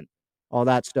 possibilities, and all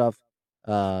that stuff.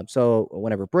 So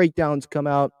whenever breakdowns come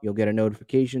out, you'll get a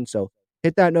notification. So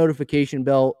hit that notification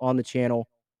bell on the channel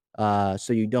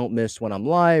so you don't miss when I'm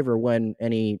live or when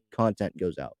any content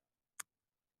goes out.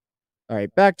 All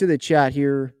right, back to the chat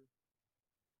here.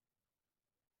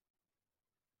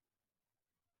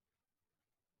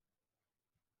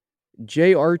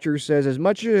 Jay Archer says, as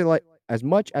much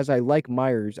as I like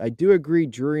Myers, I do agree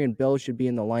Drury and Bell should be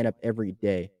in the lineup every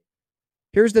day.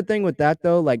 Here's the thing with that,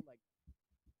 though. Like,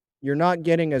 you're not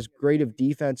getting as great of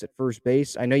defense at first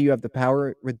base. I know you have the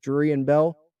power with Drury and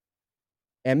Bell.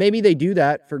 And maybe they do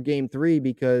that for game 3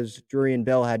 because Drury and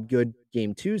Bell had good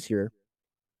game 2s here.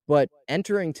 But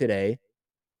entering today,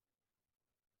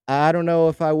 I don't know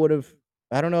if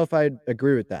I'd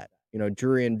agree with that.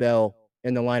 Drury and Bell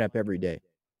in the lineup every day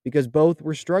because both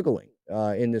were struggling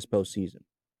in this postseason.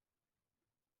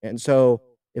 And so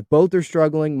if both are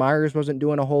struggling, Myers wasn't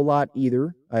doing a whole lot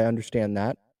either. I understand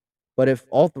that. But if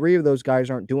all three of those guys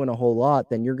aren't doing a whole lot,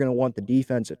 then you're going to want the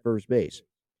defense at first base.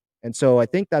 And so I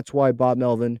think that's why Bob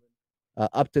Melvin,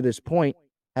 up to this point,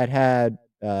 had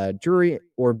Drury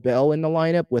or Bell in the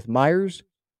lineup with Myers,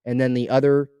 and then the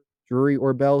other Drury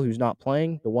or Bell who's not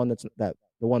playing, the one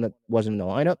that wasn't in the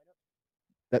lineup,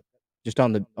 that just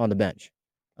on the bench.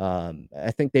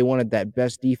 I think they wanted that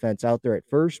best defense out there at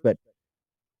first, but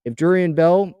if Drury and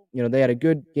Bell, they had a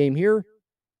good game here,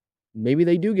 maybe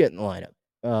they do get in the lineup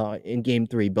in game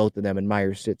 3, both of them, and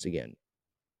Myers sits again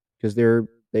because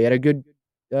they had a good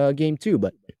game too,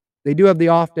 but they do have the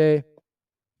off day.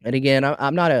 And again,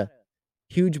 I'm not a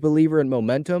huge believer in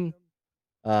momentum,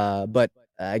 but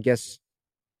I guess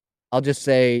I'll just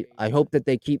say I hope that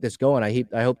they keep this going.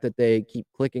 I hope that they keep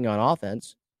clicking on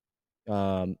offense.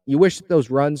 You wish that those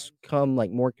runs come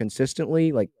like more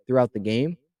consistently, like throughout the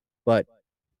game, but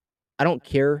I don't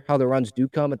care how the runs do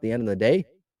come at the end of the day.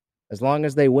 As long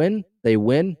as they win,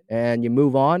 and you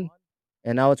move on.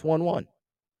 And now it's 1-1.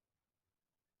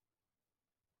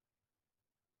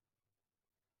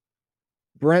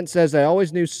 Brent says, I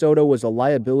always knew Soto was a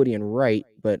liability in right,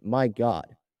 but my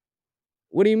God.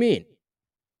 What do you mean?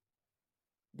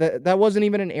 That wasn't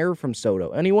even an error from Soto.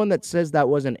 Anyone that says that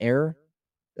was an error,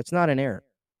 that's not an error.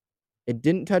 It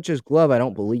didn't touch his glove, I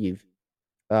don't believe.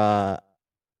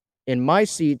 In my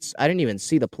seats, I didn't even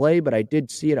see the play, but I did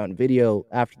see it on video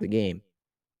after the game.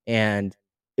 And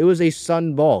it was a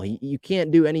sun ball. You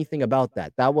can't do anything about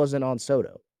that. That wasn't on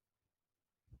Soto.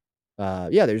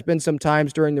 There's been some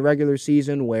times during the regular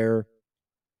season where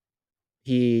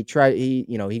he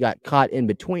got caught in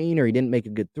between or he didn't make a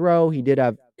good throw. He did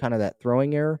have kind of that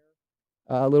throwing error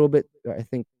a little bit. I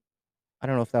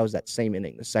don't know if that was that same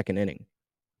inning, the second inning.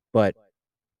 But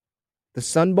the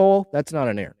sun ball, that's not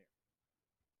an error.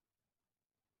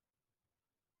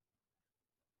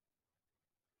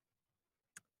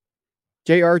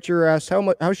 Jay Archer asks,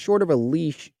 how short of a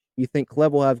leash you think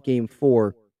Clev will have game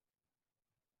 4?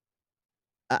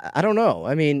 I don't know.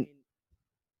 I mean,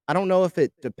 I don't know if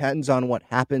it depends on what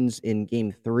happens in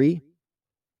game 3.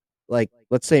 Like,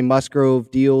 let's say Musgrove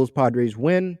deals, Padres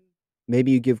win.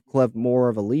 Maybe you give Clev more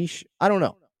of a leash. I don't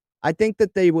know. I think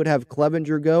that they would have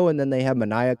Clevenger go, and then they have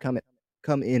Manaea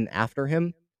come in after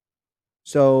him.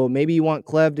 So maybe you want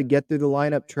Clev to get through the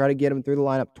lineup, try to get him through the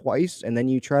lineup twice, and then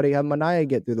you try to have Manaea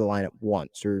get through the lineup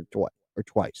once or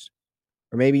twice.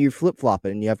 Or maybe you flip-flop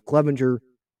it and you have Clevenger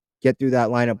get through that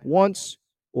lineup once,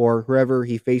 or whoever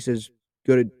he faces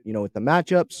good, with the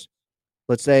matchups.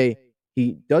 Let's say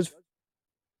he does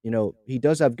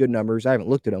have good numbers. I haven't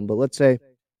looked at him, but let's say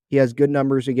he has good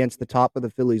numbers against the top of the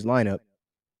Phillies lineup.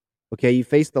 Okay, you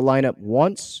face the lineup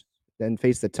once, then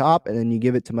face the top, and then you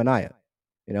give it to Manaea.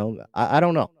 I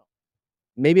don't know.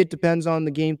 Maybe it depends on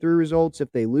the game 3 results.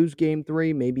 If they lose game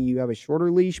 3, maybe you have a shorter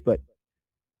leash, but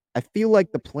I feel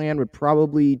like the plan would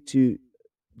probably to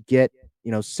get,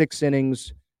 6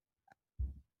 innings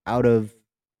out of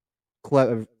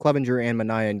Clevenger and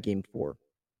Manaea in game 4.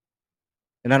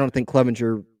 And I don't think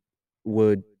Clevenger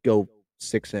would go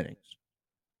 6 innings.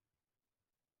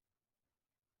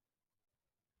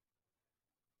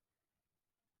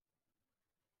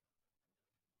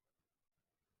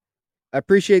 I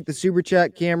appreciate the super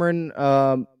chat, Cameron.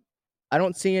 I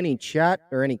don't see any chat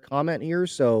or any comment here,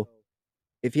 so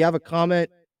if you have a comment,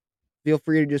 feel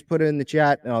free to just put it in the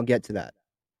chat, and I'll get to that.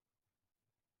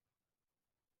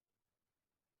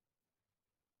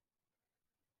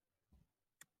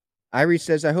 Irie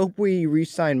says, I hope we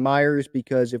re-sign Myers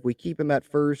because if we keep him at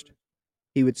first,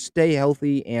 he would stay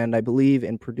healthy and I believe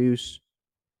and produce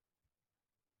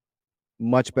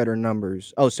much better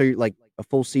numbers. Oh, so you're like a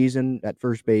full season at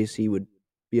first base, he would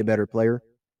be a better player?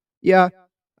 Yeah.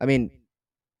 I mean,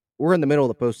 we're in the middle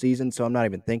of the postseason, so I'm not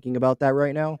even thinking about that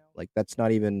right now. Like, that's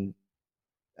not even,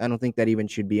 I don't think that even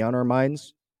should be on our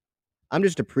minds. I'm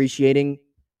just appreciating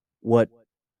what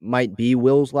might be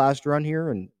Will's last run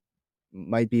here and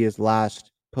might be his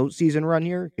last postseason run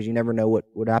here because you never know what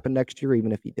would happen next year,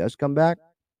 even if he does come back.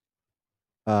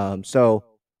 So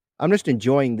I'm just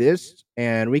enjoying this,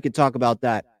 and we could talk about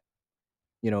that,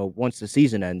 once the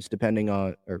season ends, depending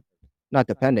on, or not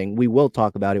depending, we will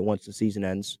talk about it once the season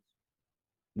ends,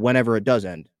 whenever it does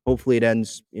end. Hopefully it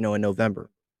ends, in November.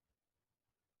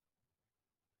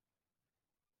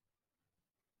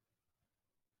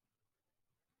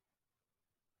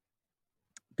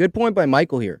 Good point by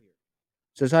Michael here.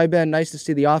 Says, hi, Ben. Nice to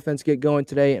see the offense get going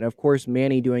today. And, of course,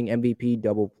 Manny doing MVP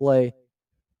double play.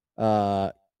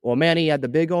 Well, Manny had the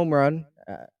big home run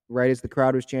right as the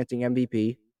crowd was chanting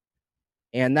MVP.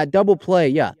 And that double play,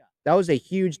 yeah, that was a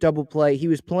huge double play. He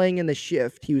was playing in the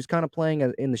shift. He was kind of playing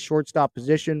in the shortstop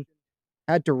position.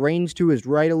 Had to range to his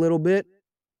right a little bit.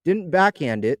 didn't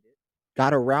backhand it,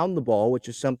 got around the ball, which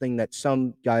is something that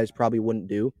some guys probably wouldn't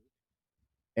do,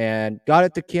 and got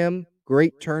it to Kim.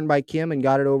 Great turn by Kim and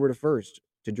got it over to first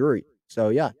to Drury. So,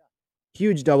 yeah,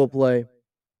 huge double play.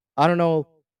 I don't know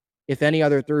if any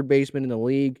other third baseman in the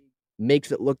league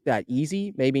makes it look that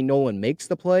easy. Maybe Nolan makes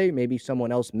the play. Maybe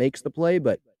someone else makes the play.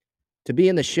 But to be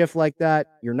in the shift like that,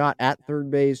 you're not at third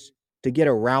base. To get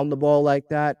around the ball like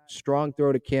that, strong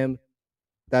throw to Kim,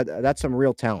 that's some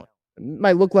real talent. It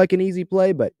might look like an easy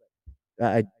play, but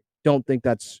I don't think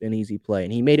that's an easy play.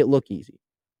 And he made it look easy.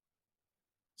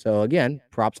 So, again,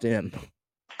 props to him.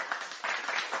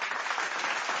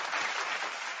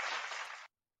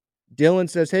 Dylan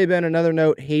says, hey, Ben, another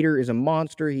note. Hader is a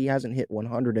monster. He hasn't hit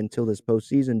 100 until this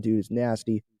postseason. Dude is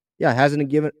nasty. Yeah, hasn't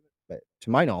given, to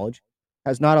my knowledge,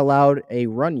 has not allowed a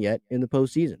run yet in the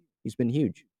postseason. He's been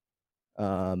huge.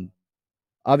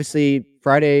 Obviously,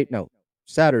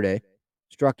 Saturday,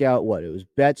 struck out what? It was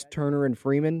Betts, Turner, and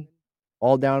Freeman,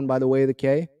 all down by the way of the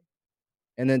K.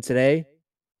 And then today,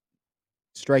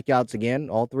 strikeouts again,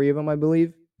 all three of them, I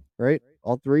believe, right?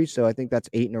 All three. So I think that's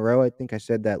 8 in a row. I think I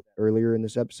said that earlier in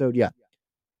this episode. Yeah.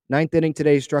 Ninth inning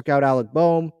today, struck out Alec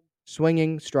Boehm,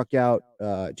 swinging, struck out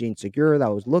Gene Segura,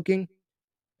 that was looking.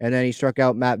 And then he struck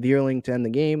out Matt Vierling to end the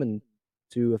game and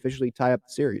to officially tie up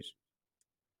the series.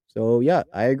 So, yeah,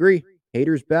 I agree.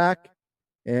 Hader's back,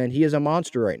 and he is a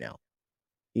monster right now.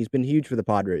 He's been huge for the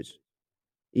Padres,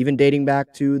 even dating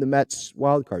back to the Mets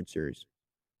wildcard series,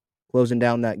 closing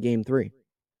down that Game 3.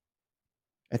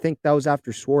 I think that was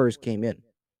after Suarez came in.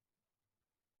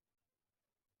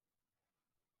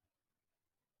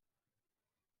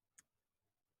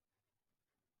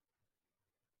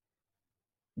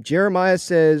 Jeremiah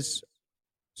says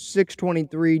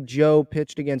 623, Joe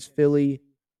pitched against Philly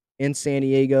in San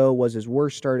Diego, was his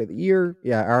worst start of the year.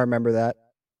 Yeah, I remember that.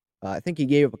 I think he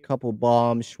gave up a couple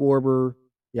bombs. Schwarber,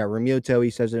 yeah, Remuto,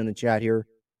 he says it in the chat here.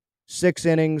 6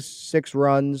 innings, 6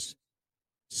 runs,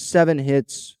 7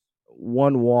 hits,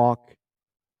 1 walk,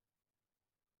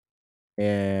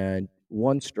 and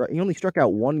 1 strike. He only struck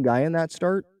out 1 guy in that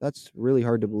start. That's really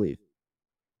hard to believe.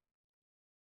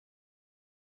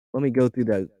 Let me go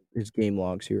through his game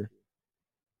logs here.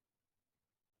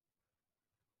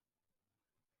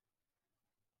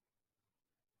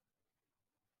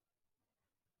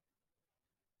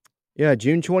 Yeah,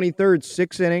 June 23rd,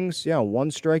 6 innings. Yeah,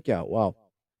 1 strikeout. Wow.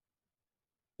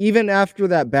 Even after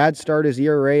that bad start, his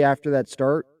ERA after that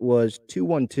start was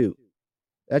 2.12.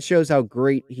 That shows how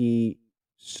great he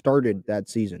started that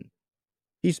season.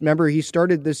 He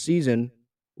started this season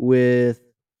with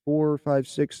 4, 5,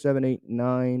 6, 7, 8,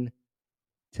 9,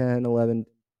 10, 11,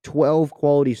 12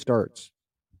 quality starts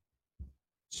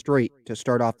straight to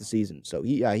start off the season. So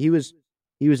he was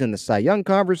in the Cy Young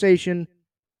conversation.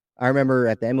 I remember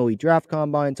at the MLB Draft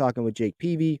Combine talking with Jake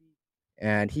Peavy,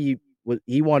 and he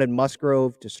wanted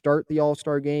Musgrove to start the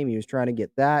All-Star game. He was trying to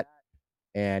get that,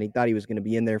 and he thought he was going to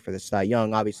be in there for the Cy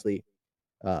Young. Obviously,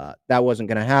 that wasn't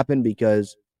going to happen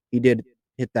because he did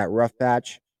hit that rough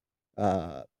patch,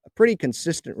 a pretty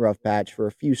consistent rough patch for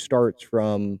a few starts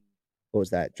from, what was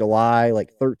that, July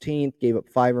 13th, gave up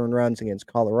 5 earned runs against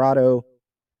Colorado,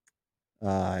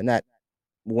 and that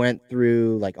went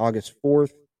through August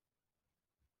 4th.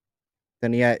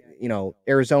 Then he had,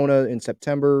 Arizona in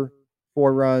September,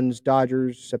 4 runs,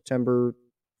 Dodgers, September,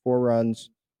 4 runs.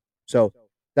 So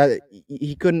that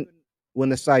he couldn't win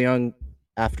the Cy Young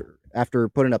after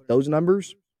putting up those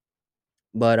numbers.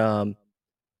 But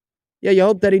yeah, you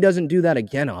hope that he doesn't do that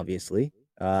again, obviously.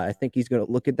 I think he's going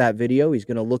to look at that video. He's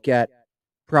going to look at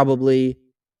probably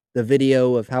the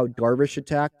video of how Darvish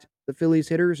attacked the Phillies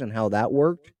hitters and how that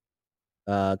worked.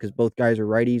 Because both guys are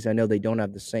righties. I know they don't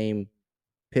have the same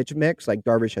pitch mix.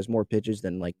 Darvish has more pitches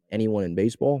than anyone in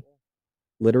baseball.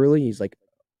 Literally, it's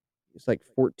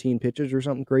 14 pitches or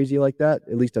something crazy like that.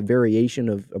 At least a variation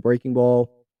of a breaking ball,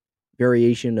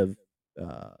 variation of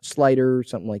slider,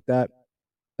 something like that.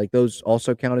 Those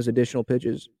also count as additional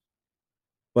pitches.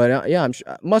 But yeah, I'm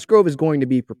sure Musgrove is going to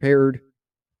be prepared.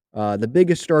 The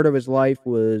biggest start of his life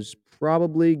was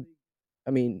probably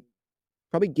Game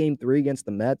 3 against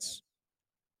the Mets,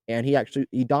 and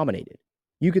he dominated.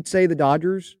 You could say the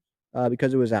Dodgers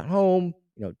because it was at home.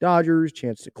 Dodgers,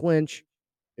 chance to clinch.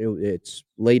 It's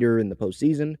later in the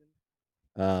postseason.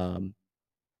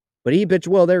 But he pitched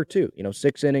well there too.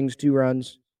 6 innings, 2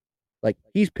 runs.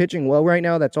 He's pitching well right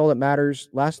now. That's all that matters.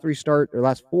 Last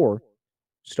 4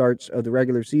 starts of the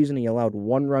regular season, he allowed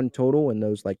 1 run total in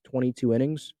those 22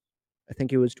 innings. I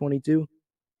think it was 22.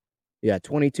 Yeah,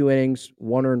 22 innings,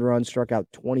 1 earned run, struck out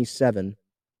 27.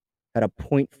 Had a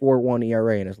 .41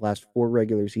 ERA in his last 4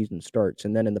 regular season starts.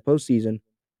 And then in the postseason,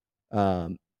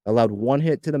 allowed 1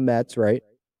 hit to the Mets, right?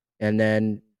 And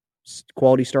then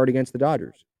quality start against the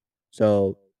Dodgers.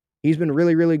 So he's been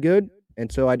really, really good.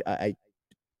 And so I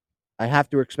have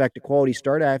to expect a quality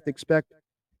start. I have to expect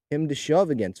him to shove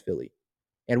against Philly.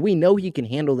 And we know he can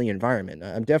handle the environment.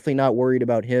 I'm definitely not worried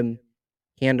about him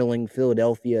handling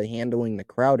Philadelphia, handling the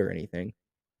crowd or anything.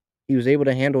 He was able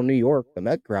to handle New York, the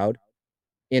Met crowd,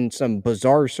 in some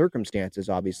bizarre circumstances,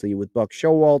 obviously, with Buck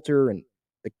Showalter and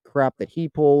the crap that he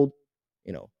pulled,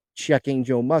 checking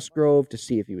Joe Musgrove to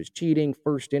see if he was cheating,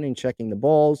 first inning, checking the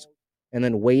balls, and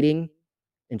then waiting,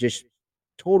 and just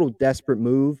total desperate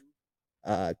move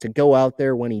to go out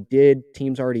there when he did.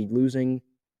 Team's already losing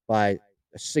by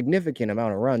a significant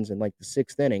amount of runs in like the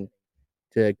 6th inning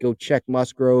to go check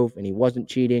Musgrove, and he wasn't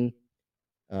cheating.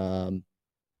 And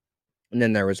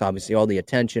then there was obviously all the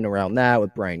attention around that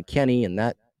with Brian Kenny and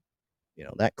that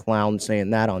clown saying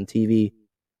that on TV.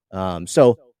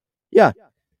 So yeah,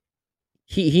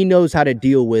 he knows how to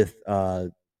deal with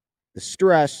the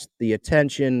stress, the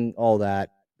attention, all that,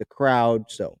 the crowd.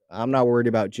 So I'm not worried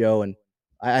about Joe, and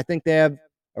I think they have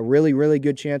a really, really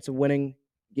good chance of winning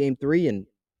Game 3 and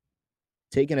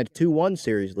taking a 2-1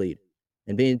 series lead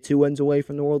and being 2 wins away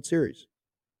from the World Series.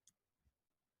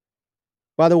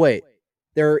 By the way,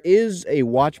 there is a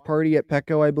watch party at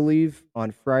Petco, I believe,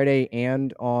 on Friday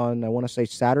and on, I want to say,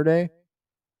 Saturday.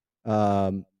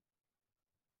 I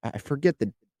forget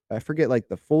like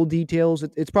the full details.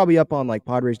 It's probably up on like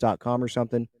Padres.com or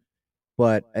something.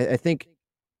 But I think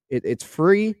it's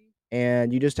free,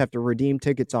 and you just have to redeem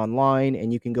tickets online,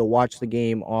 and you can go watch the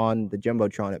game on the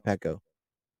Jumbotron at Petco.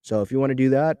 So if you want to do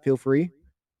that, feel free.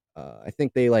 I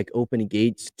think they like open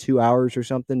gates 2 hours or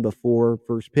something before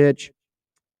first pitch.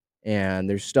 And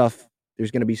there's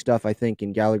going to be stuff, I think,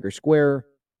 in Gallagher Square.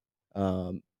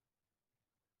 I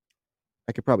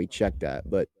could probably check that.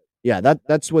 But yeah,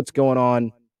 that's what's going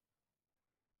on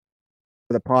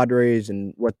for the Padres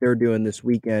and what they're doing this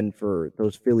weekend for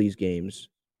those Phillies games.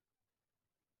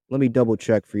 Let me double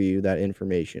check for you that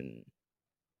information.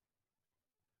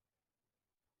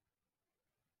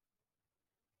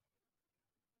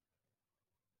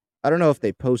 I don't know if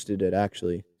they posted it,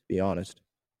 actually, to be honest.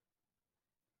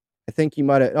 I think you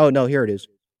might have. Oh, no, here it is.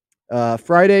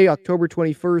 Friday, October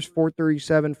 21st,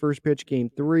 4:37, first pitch,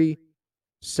 game 3.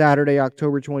 Saturday,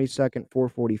 October 22nd,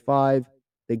 4:45.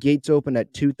 The gates open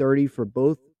at 2:30 for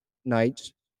both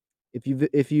nights. If you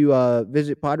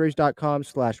visit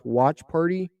Padres.com/watch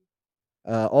party,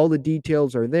 all the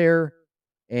details are there,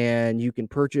 and you can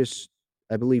purchase,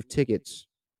 I believe, tickets.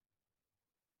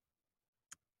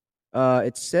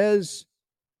 It says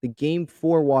the Game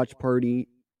 4 watch party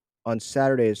on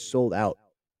Saturday is sold out.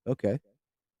 Okay,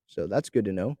 so that's good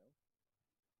to know.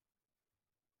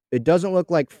 It doesn't look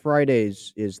like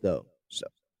Fridays is, though. So,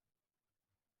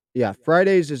 yeah,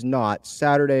 Fridays is not.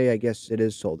 Saturday, I guess it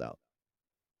is sold out.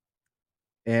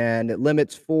 And it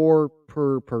limits 4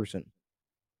 per person,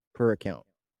 per account.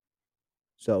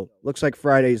 So, looks like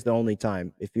Friday's the only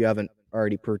time if you haven't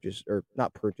already purchased, or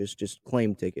not purchased, just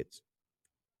claimed tickets.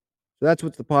 So that's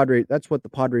what the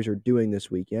Padres are doing this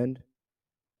weekend.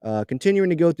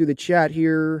 Continuing to go through the chat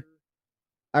here.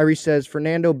 Irie says,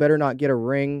 Fernando better not get a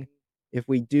ring. If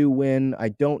we do win, I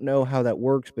don't know how that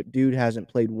works, but dude hasn't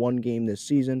played one game this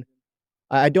season.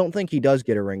 I don't think he does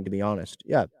get a ring, to be honest.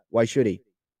 Yeah, why should he?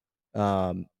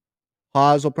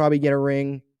 Haas will probably get a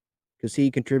ring because he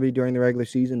contributed during the regular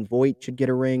season. Voit should get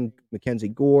a ring. Mackenzie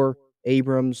Gore,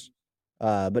 Abrams.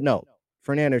 But no,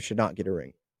 Fernando should not get a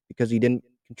ring because he didn't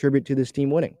contribute to this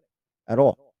team winning at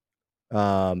all.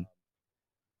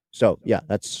 So, yeah,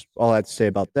 that's all I have to say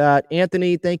about that.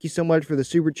 Anthony, thank you so much for the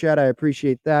super chat. I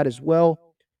appreciate that as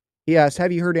well. He asks,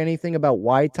 have you heard anything about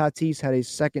why Tatis had a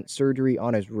second surgery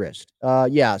on his wrist?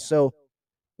 Yeah, so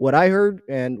what I heard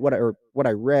and what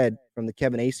I read from the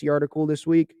Kevin Acee article this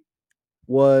week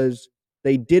was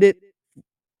they did it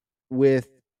with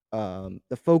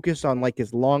the focus on like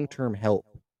his long-term health.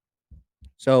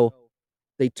 So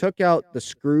they took out the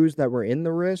screws that were in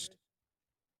the wrist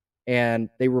and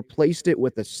they replaced it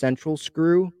with a central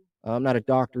screw. I'm not a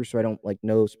doctor, so I don't like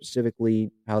know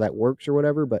specifically how that works or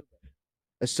whatever, but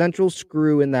a central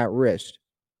screw in that wrist.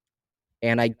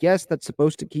 And I guess that's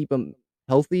supposed to keep him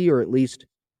healthy, or at least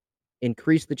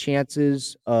increase the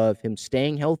chances of him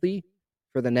staying healthy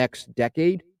for the next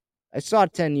decade. I saw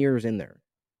 10 years in there.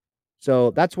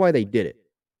 So that's why they did it.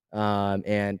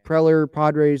 And Preller,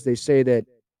 Padres, they say that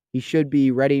he should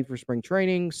be ready for spring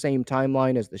training, same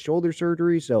timeline as the shoulder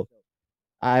surgery. So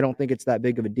I don't think it's that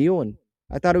big of a deal. And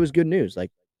I thought it was good news.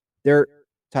 Like,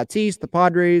 Tatis, the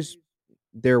Padres,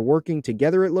 they're working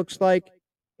together, it looks like,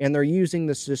 and they're using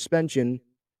the suspension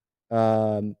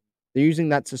they're using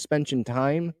that suspension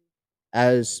time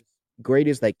as great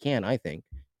as they can, I think.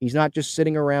 He's not just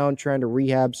sitting around trying to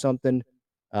rehab something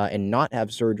and not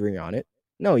have surgery on it.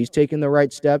 No, he's taking the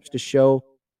right steps to show,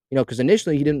 because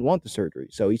initially he didn't want the surgery.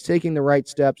 So he's taking the right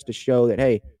steps to show that,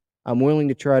 hey, I'm willing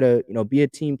to try to, be a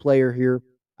team player here.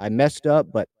 I messed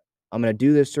up, but I'm going to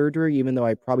do this surgery, even though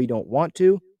I probably don't want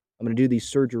to. I'm going to do these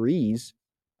surgeries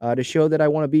to show that I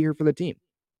want to be here for the team.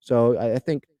 So I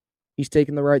think he's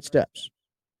taking the right steps.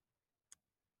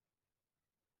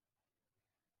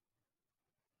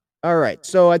 All right.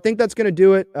 So I think that's going to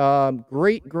do it.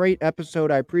 Great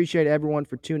episode. I appreciate everyone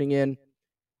for tuning in.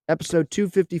 Episode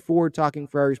 254, Talking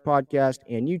Friars podcast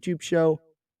and YouTube show.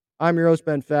 I'm your host,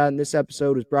 Ben Fadden. This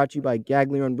episode was brought to you by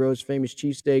Gaglione Bros Famous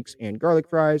Cheesesteaks and Garlic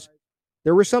Fries.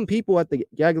 There were some people at the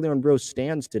Gaglione Bros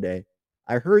stands today.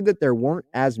 I heard that there weren't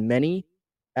as many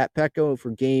at Petco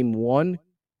for game one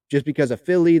just because of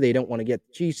Philly. They don't want to get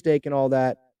the cheesesteak and all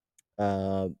that.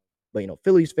 But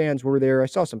Phillies fans were there. I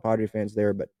saw some Padre fans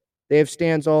there, but they have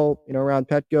stands all, around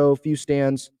Petco, a few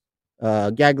stands.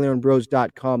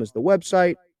 GaglioneBros.com is the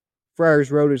website.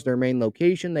 Friars Road is their main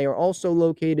location. They are also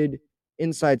located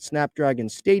inside Snapdragon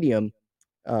Stadium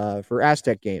for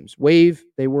Aztec games. Wave,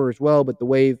 they were as well, but the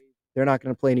Wave, they're not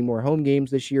going to play any more home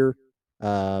games this year.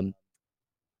 Their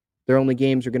only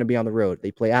games are going to be on the road.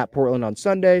 They play at Portland on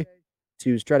Sunday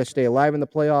to try to stay alive in the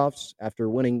playoffs after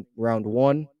winning round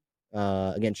one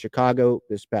against Chicago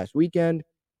this past weekend.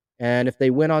 And if they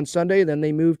win on Sunday, then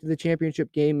they move to the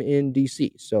championship game in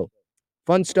D.C. So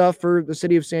fun stuff for the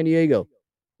city of San Diego.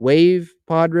 Wave,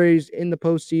 Padres in the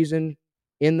postseason,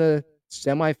 in the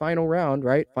semifinal round,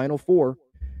 right? Final four.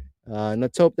 And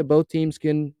let's hope that both teams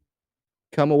can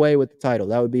come away with the title.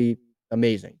 That would be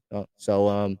amazing.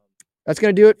 So that's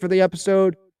going to do it for the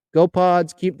episode. Go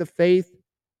Pods, keep the faith.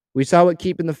 We saw what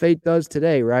keeping the faith does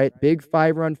today, right? Big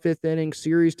 5-run fifth inning,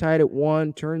 series tied at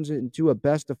 1, turns it into a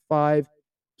best of 5.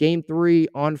 Game 3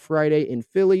 on Friday in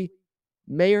Philly.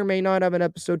 May or may not have an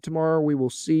episode tomorrow. We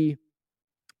will see.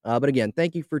 But again,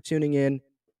 thank you for tuning in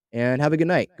and have a good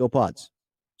night. Go Pods.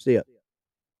 See ya.